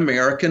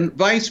African-American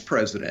vice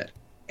president.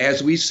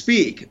 As we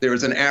speak, there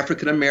is an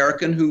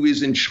African-American who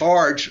is in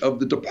charge of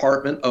the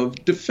Department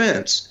of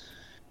Defense.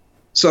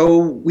 So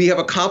we have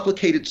a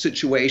complicated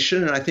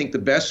situation, and I think the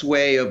best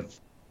way of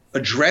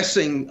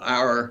addressing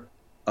our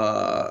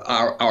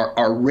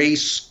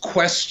race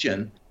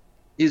question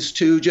is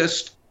to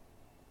just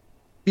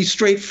be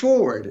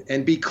straightforward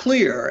and be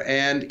clear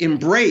and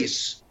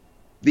embrace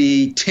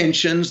the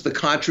tensions, the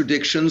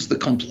contradictions, the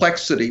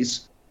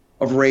complexities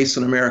of race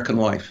in American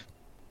life.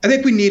 I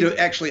think we need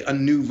actually a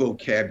new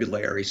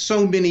vocabulary.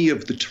 So many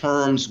of the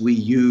terms we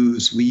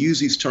use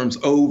these terms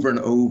over and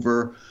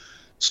over,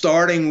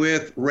 starting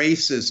with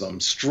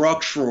racism,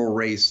 structural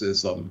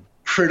racism,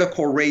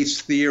 critical race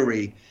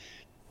theory.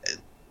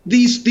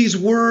 These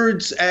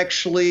words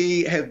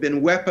actually have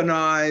been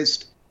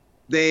weaponized.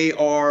 They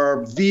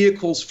are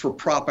vehicles for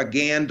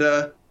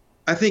propaganda.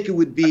 I think we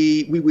would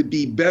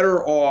be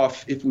better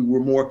off if we were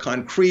more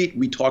concrete.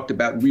 We talked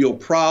about real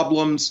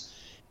problems,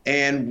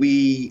 and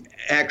we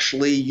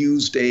actually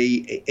used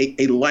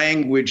a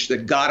language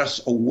that got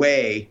us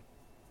away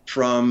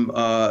from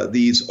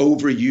these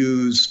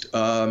overused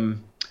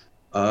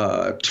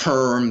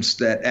terms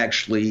that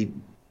actually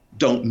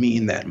don't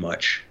mean that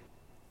much.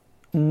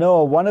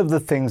 No, one of the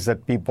things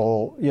that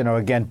people,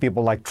 again,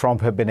 people like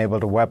Trump have been able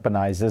to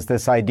weaponize is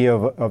this idea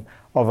of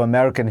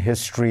American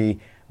history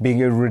being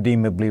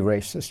irredeemably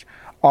racist.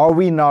 Are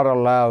we not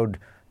allowed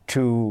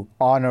to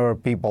honor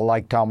people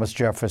like Thomas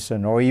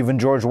Jefferson or even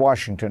George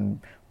Washington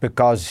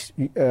because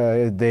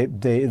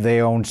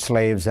they owned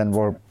slaves and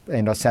were,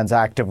 in a sense,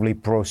 actively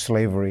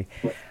pro-slavery?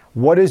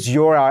 What is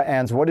your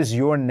answer? What is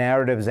your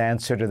narrative's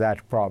answer to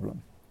that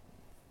problem?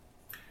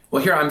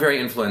 Well, here I'm very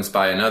influenced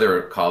by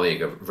another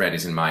colleague of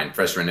Randy's and mine,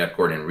 Professor Annette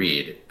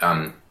Gordon-Reed,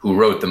 who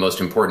wrote the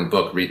most important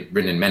book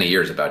written in many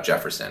years about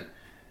Jefferson.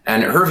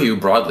 And her view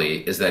broadly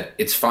is that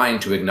it's fine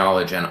to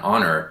acknowledge and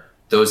honor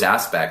those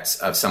aspects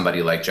of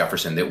somebody like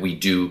Jefferson that we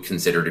do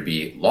consider to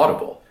be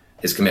laudable.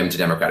 His commitment to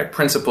democratic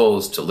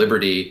principles, to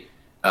liberty,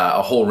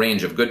 a whole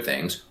range of good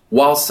things,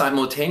 while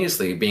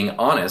simultaneously being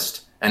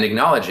honest and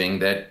acknowledging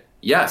that,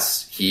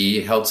 yes,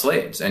 he held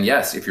slaves. And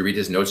yes, if you read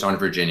his notes on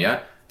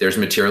Virginia, there's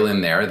material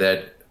in there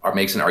that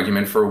makes an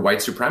argument for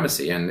white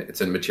supremacy. And it's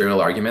a material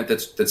argument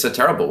that's a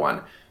terrible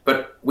one.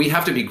 But we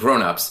have to be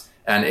grown-ups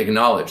and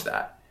acknowledge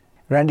that.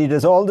 Randy,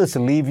 does all this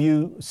leave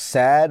you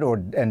sad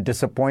and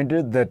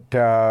disappointed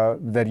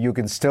that you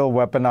can still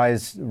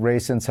weaponize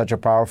race in such a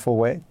powerful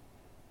way?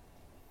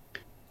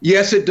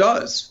 Yes, it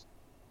does.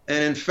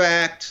 And in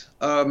fact,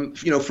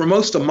 for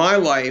most of my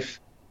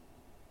life,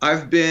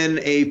 I've been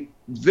a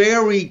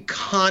very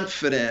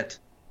confident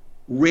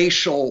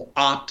racial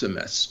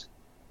optimist.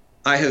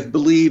 I have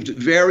believed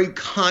very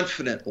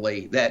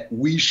confidently that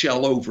we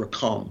shall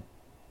overcome.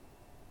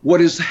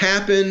 What has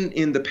happened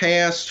in the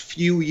past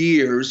few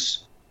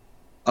years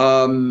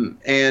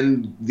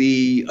and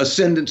the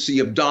ascendancy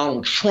of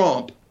Donald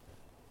Trump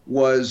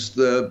was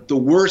the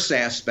worst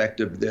aspect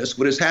of this.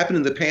 What has happened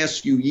in the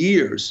past few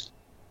years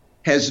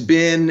has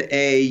been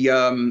a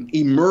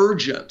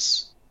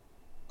emergence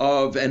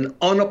of an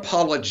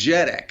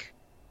unapologetic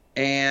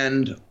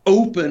and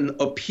open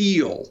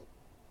appeal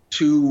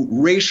to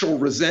racial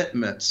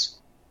resentments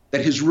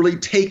that has really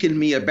taken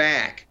me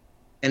aback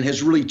and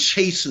has really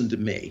chastened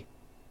me.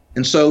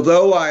 And so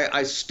though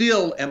I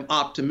still am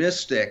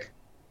optimistic,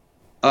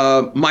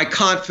 my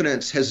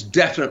confidence has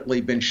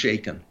definitely been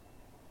shaken.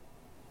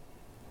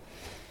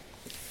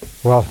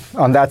 Well,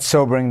 on that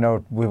sobering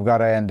note, we've got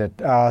to end it.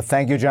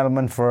 Thank you,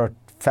 gentlemen, for a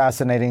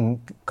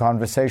fascinating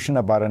conversation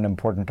about an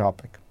important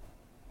topic.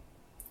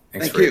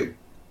 Thank you.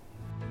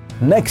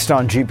 Next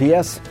on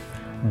GPS,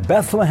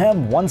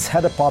 Bethlehem once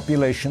had a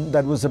population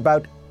that was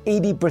about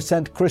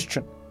 80%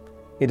 Christian.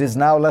 It is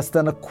now less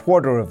than a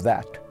quarter of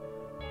that.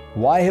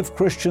 Why have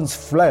Christians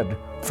fled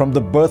from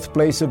the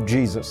birthplace of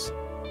Jesus?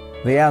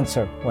 The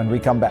answer when we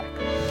come back.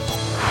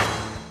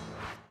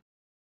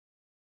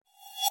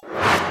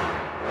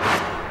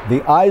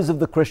 The eyes of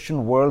the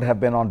Christian world have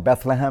been on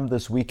Bethlehem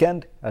this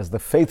weekend as the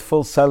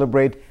faithful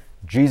celebrate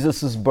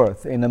Jesus'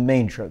 birth in a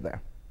manger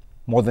there.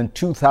 More than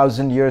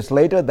 2,000 years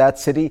later, that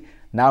city,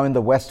 now in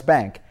the West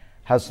Bank,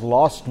 has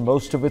lost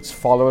most of its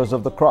followers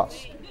of the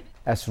cross.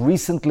 As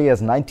recently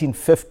as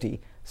 1950,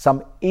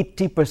 some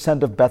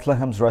 80% of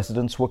Bethlehem's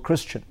residents were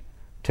Christian.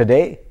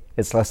 Today,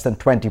 it's less than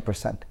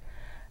 20%.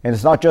 And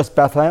it's not just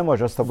Bethlehem or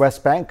just the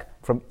West Bank.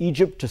 From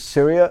Egypt to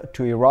Syria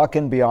to Iraq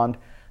and beyond,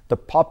 the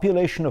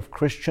population of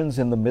Christians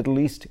in the Middle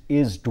East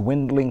is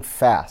dwindling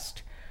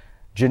fast.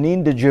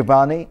 Janine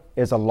DeGiovanni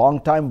is a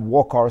longtime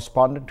war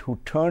correspondent who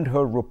turned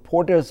her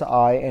reporter's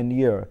eye and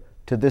ear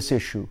to this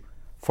issue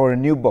for a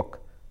new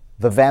book,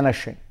 The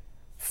Vanishing: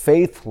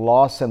 Faith,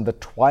 Loss, and the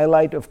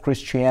Twilight of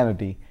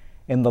Christianity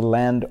in the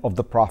Land of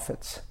the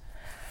Prophets.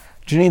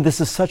 Janine,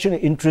 this is such an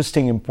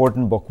interesting,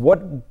 important book.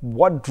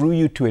 What drew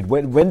you to it?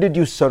 When did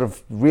you sort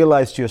of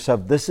realize to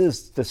yourself, this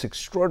is this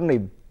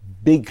extraordinarily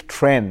big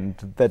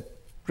trend that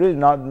really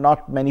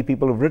not many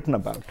people have written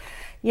about?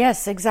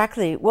 Yes,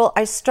 exactly. Well,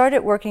 I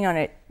started working on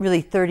it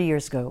really 30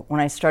 years ago when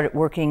I started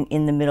working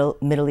in the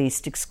Middle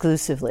East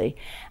exclusively.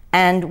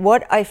 And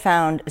what I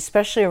found,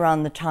 especially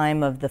around the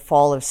time of the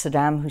fall of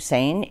Saddam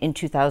Hussein in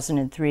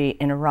 2003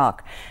 in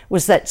Iraq,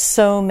 was that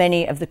so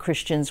many of the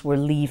Christians were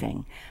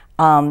leaving.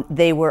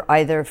 They were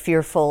either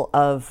fearful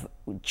of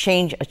a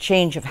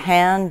change of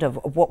hand, of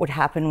what would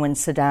happen when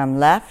Saddam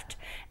left,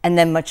 and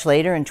then much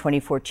later in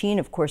 2014,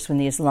 of course, when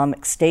the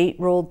Islamic State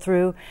rolled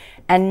through.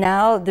 And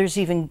now there's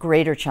even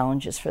greater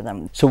challenges for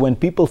them. So when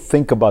people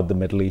think about the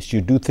Middle East,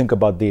 you do think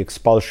about the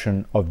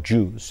expulsion of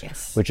Jews,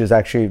 yes, which is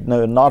actually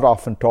not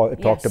often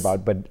talked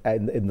about, but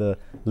in the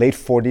late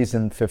 40s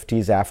and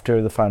 50s,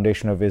 after the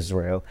foundation of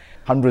Israel,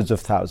 hundreds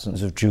of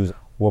thousands of Jews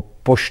were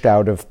pushed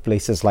out of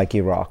places like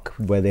Iraq,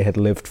 where they had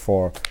lived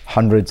for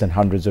hundreds and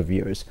hundreds of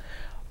years.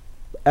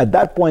 At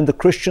that point, the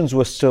Christians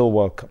were still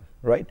welcome,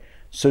 right?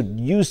 So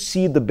you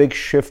see the big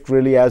shift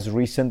really as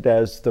recent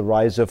as the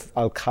rise of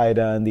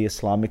Al-Qaeda and the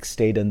Islamic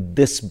State and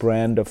this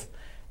brand of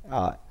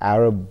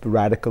Arab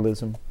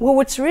radicalism? Well,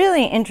 what's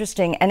really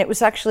interesting, and it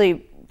was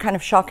actually kind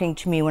of shocking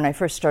to me when I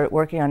first started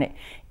working on it,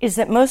 is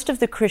that most of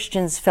the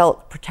Christians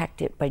felt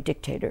protected by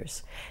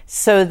dictators.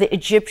 So the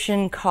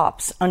Egyptian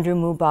Copts under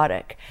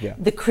Mubarak,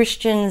 the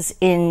Christians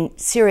in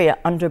Syria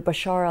under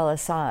Bashar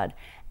al-Assad,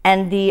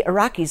 and the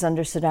Iraqis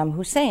under Saddam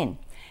Hussein.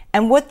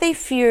 And what they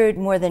feared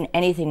more than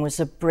anything was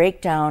a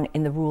breakdown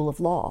in the rule of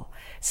law.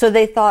 So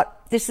they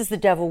thought, this is the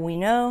devil we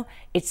know,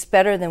 it's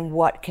better than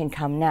what can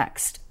come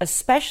next,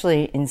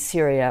 especially in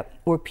Syria,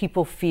 where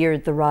people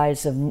feared the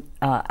rise of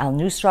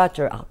al-Nusrat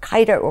or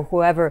al-Qaeda or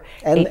whoever.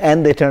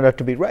 And they turned out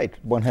to be right,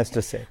 one has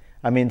to say.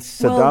 I mean,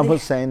 Saddam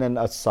Hussein and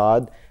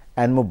Assad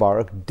and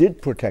Mubarak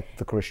did protect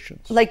the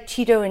Christians. Like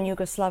Tito in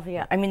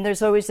Yugoslavia. I mean,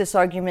 there's always this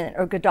argument,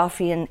 or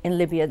Gaddafi in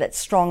Libya, that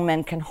strong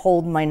men can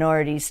hold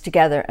minorities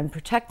together and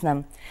protect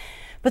them.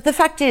 But the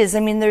fact is,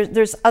 I mean,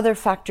 there's other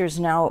factors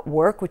now at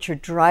work which are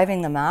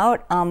driving them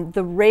out.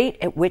 The rate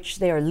at which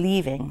they are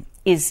leaving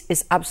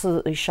is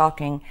absolutely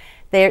shocking.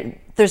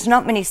 There's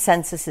not many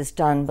censuses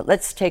done, but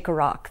let's take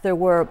Iraq. There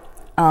were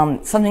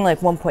something like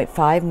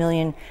 1.5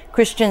 million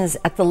Christians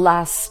at the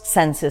last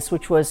census,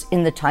 which was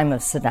in the time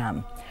of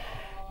Saddam.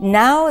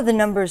 Now the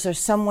numbers are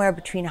somewhere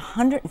between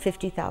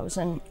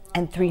 150,000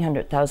 and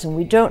 300,000.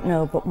 We don't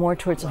know, but more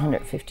towards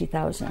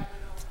 150,000.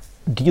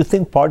 Do you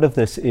think part of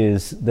this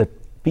is that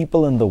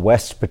people in the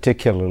West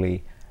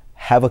particularly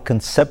have a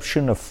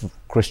conception of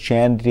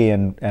Christianity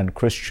and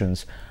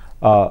Christians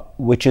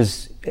which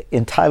is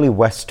entirely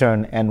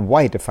Western and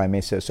white, if I may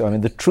say so? I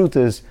mean, the truth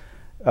is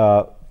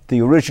the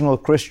original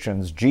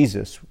Christians,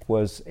 Jesus,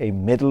 was a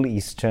Middle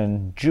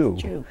Eastern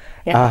Jew.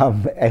 Yeah.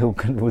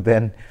 Who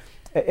then,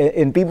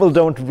 and people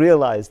don't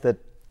realize that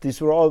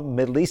these were all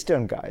Middle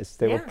Eastern guys.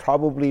 They were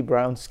probably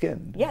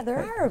brown-skinned. Yeah, they're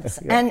Arabs.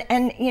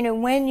 And you know,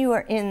 when you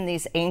are in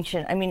these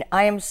ancient, I mean,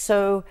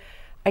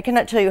 I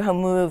cannot tell you how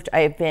moved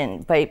I have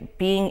been by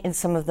being in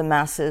some of the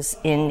masses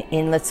in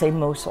let's say,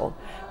 Mosul,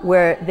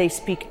 where they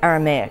speak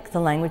Aramaic,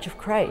 the language of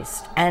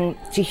Christ. And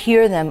to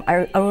hear them,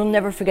 I will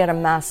never forget a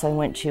mass I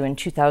went to in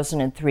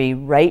 2003,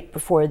 right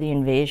before the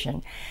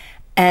invasion.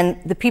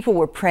 And the people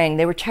were praying.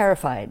 They were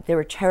terrified. They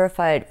were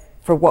terrified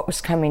for what was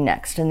coming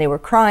next. And they were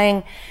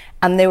crying,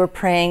 and they were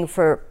praying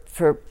for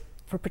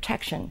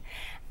protection.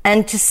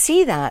 And to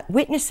see that,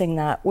 witnessing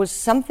that, was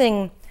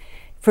something,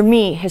 for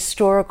me,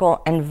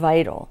 historical and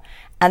vital.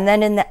 And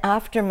then in the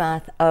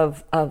aftermath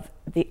of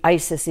the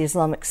ISIS, the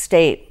Islamic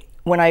State,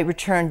 when I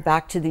returned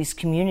back to these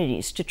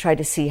communities to try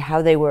to see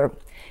how they were,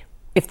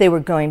 if they were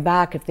going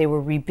back, if they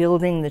were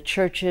rebuilding the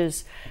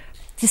churches,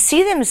 to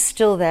see them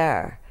still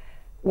there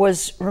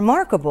was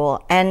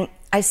remarkable. And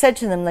I said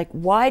to them, like,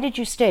 why did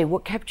you stay?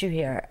 What kept you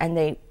here? And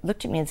they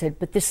looked at me and said,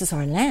 but this is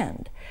our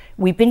land.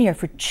 We've been here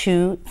for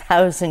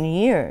 2,000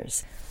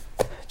 years.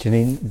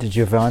 Janine Di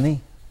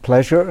Giovanni,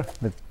 pleasure.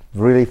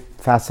 Really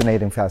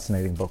fascinating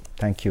book.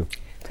 Thank you.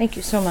 Thank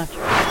you so much.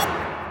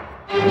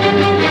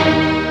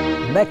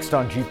 Next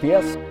on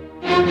GPS.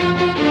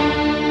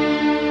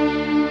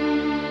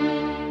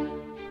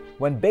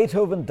 When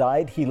Beethoven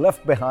died, he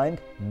left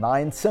behind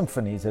 9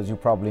 symphonies, as you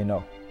probably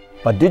know.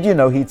 But did you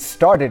know he'd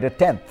started a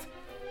 10th?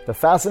 The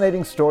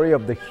fascinating story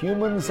of the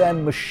humans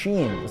and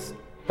machines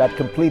that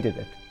completed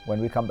it,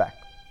 when we come back.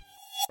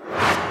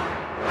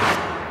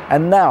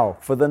 And now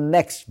for the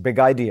next big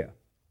idea.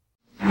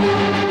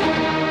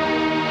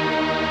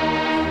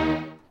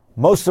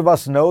 Most of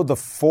us know the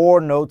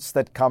 4 notes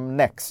that come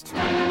next.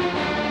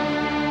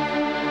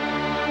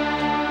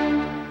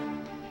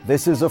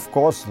 This is, of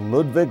course,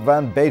 Ludwig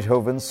van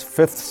Beethoven's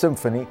 5th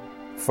Symphony,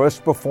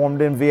 first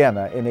performed in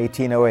Vienna in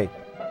 1808.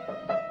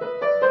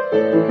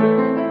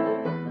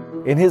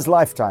 In his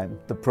lifetime,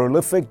 the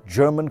prolific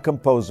German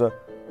composer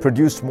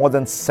produced more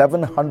than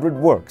 700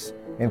 works,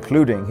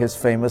 including his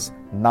famous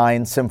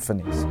 9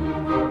 symphonies.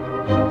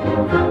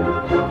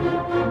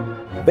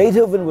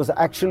 Beethoven was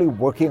actually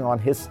working on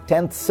his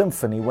 10th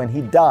symphony when he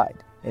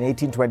died in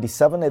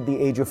 1827 at the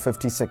age of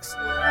 56.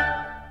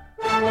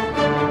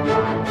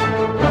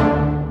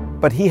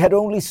 But he had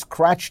only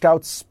scratched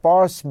out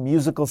sparse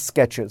musical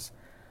sketches,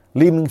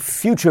 leaving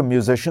future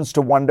musicians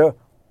to wonder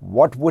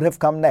what would have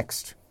come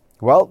next.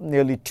 Well,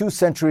 nearly 2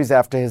 centuries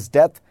after his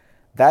death,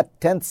 that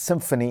 10th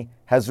symphony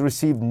has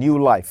received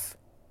new life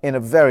in a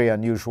very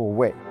unusual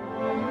way.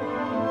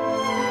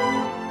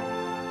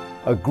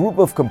 A group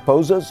of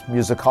composers,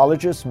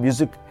 musicologists,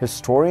 music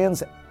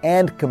historians,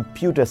 and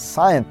computer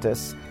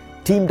scientists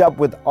teamed up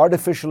with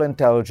artificial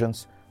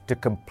intelligence to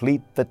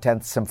complete the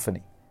 10th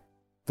Symphony.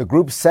 The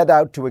group set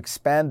out to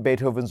expand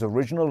Beethoven's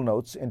original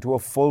notes into a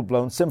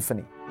full-blown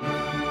symphony.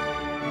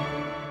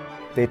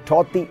 They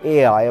taught the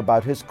AI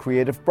about his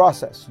creative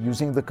process,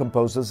 using the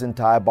composer's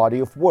entire body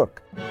of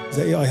work.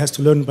 The AI has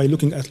to learn by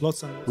looking at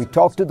lots. We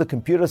talked to the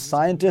computer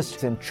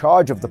scientists in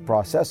charge of the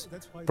process,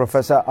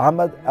 Professor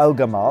Ahmed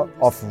El-Gamal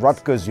of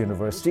Rutgers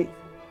University,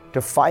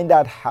 to find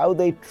out how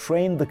they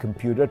trained the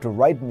computer to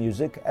write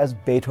music as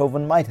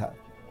Beethoven might have.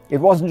 It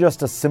wasn't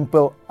just a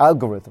simple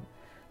algorithm.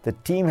 the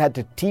team had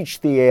to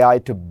teach the AI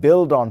to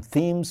build on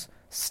themes,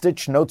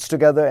 stitch notes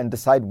together, and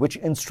decide which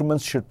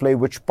instruments should play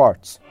which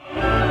parts.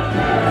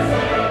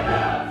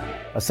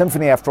 A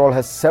symphony, after all,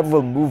 has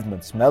several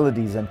movements,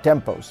 melodies, and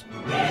tempos.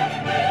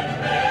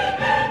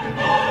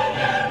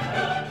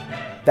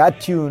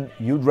 That tune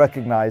you'd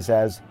recognize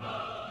as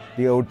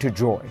the Ode to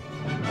Joy.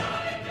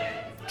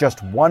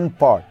 Just one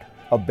part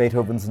of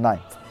Beethoven's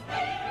Ninth.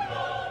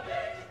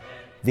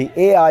 The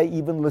AI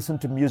even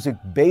listened to music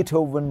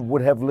Beethoven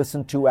would have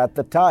listened to at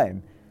the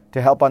time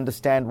to help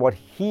understand what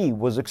he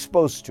was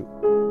exposed to.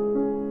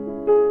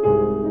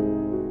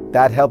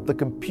 That helped the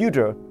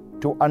computer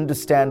to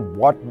understand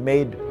what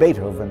made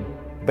Beethoven,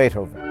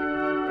 Beethoven,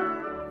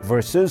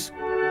 versus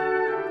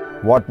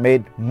what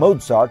made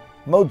Mozart,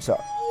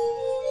 Mozart.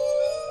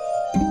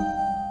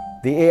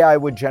 The AI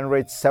would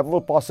generate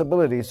several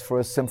possibilities for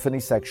a symphony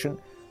section,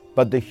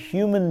 but the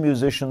human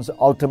musicians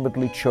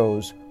ultimately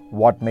chose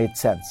what made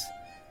sense.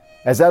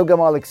 As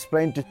Elgamal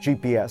explained to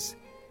GPS,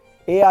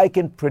 AI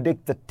can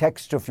predict the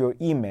text of your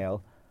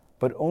email,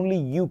 but only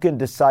you can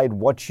decide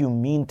what you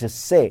mean to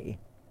say.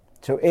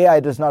 So AI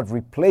does not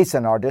replace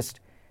an artist,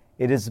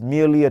 it is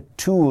merely a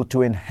tool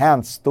to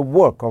enhance the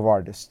work of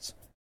artists.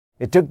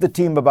 It took the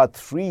team about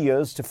 3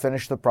 years to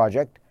finish the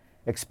project,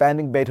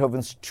 expanding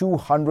Beethoven's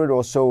 200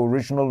 or so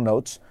original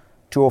notes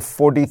to a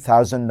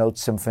 40,000-note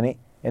symphony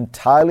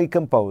entirely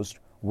composed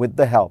with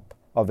the help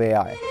of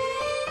AI.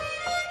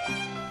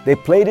 They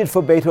played it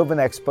for Beethoven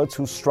experts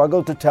who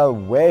struggled to tell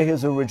where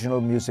his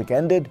original music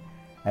ended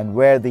and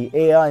where the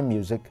AI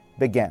music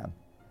began.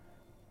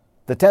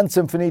 The 10th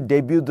Symphony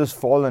debuted this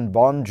fall in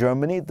Bonn,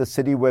 Germany, the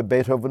city where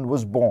Beethoven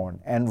was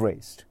born and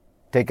raised.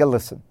 Take a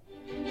listen.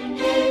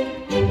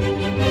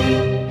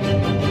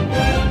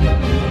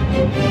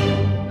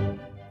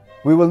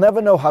 We will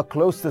never know how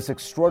close this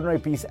extraordinary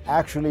piece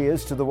actually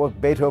is to the work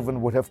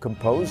Beethoven would have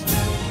composed.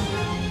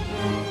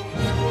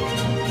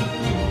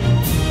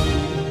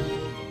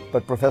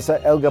 But Professor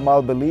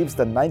Elgamal believes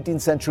the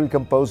 19th century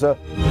composer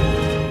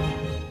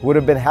would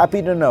have been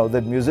happy to know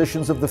that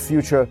musicians of the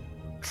future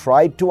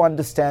tried to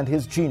understand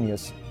his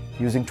genius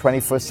using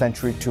 21st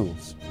century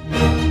tools.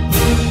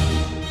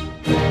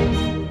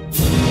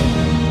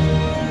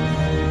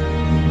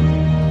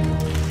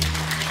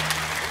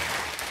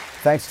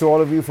 Thanks to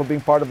all of you for being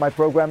part of my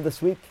program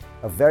this week.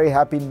 A very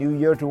happy new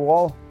year to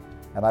all,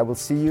 and I will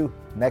see you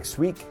next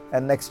week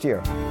and next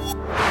year.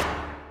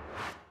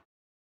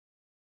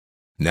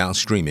 Now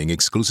streaming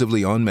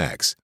exclusively on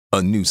Max,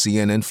 a new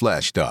CNN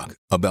flash doc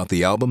about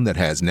the album that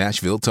has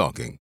Nashville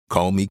talking,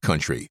 Call Me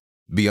Country.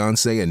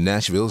 Beyoncé and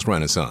Nashville's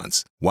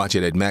Renaissance. Watch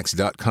it at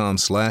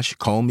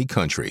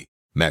max.com/callmecountry.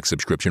 Max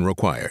subscription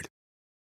required.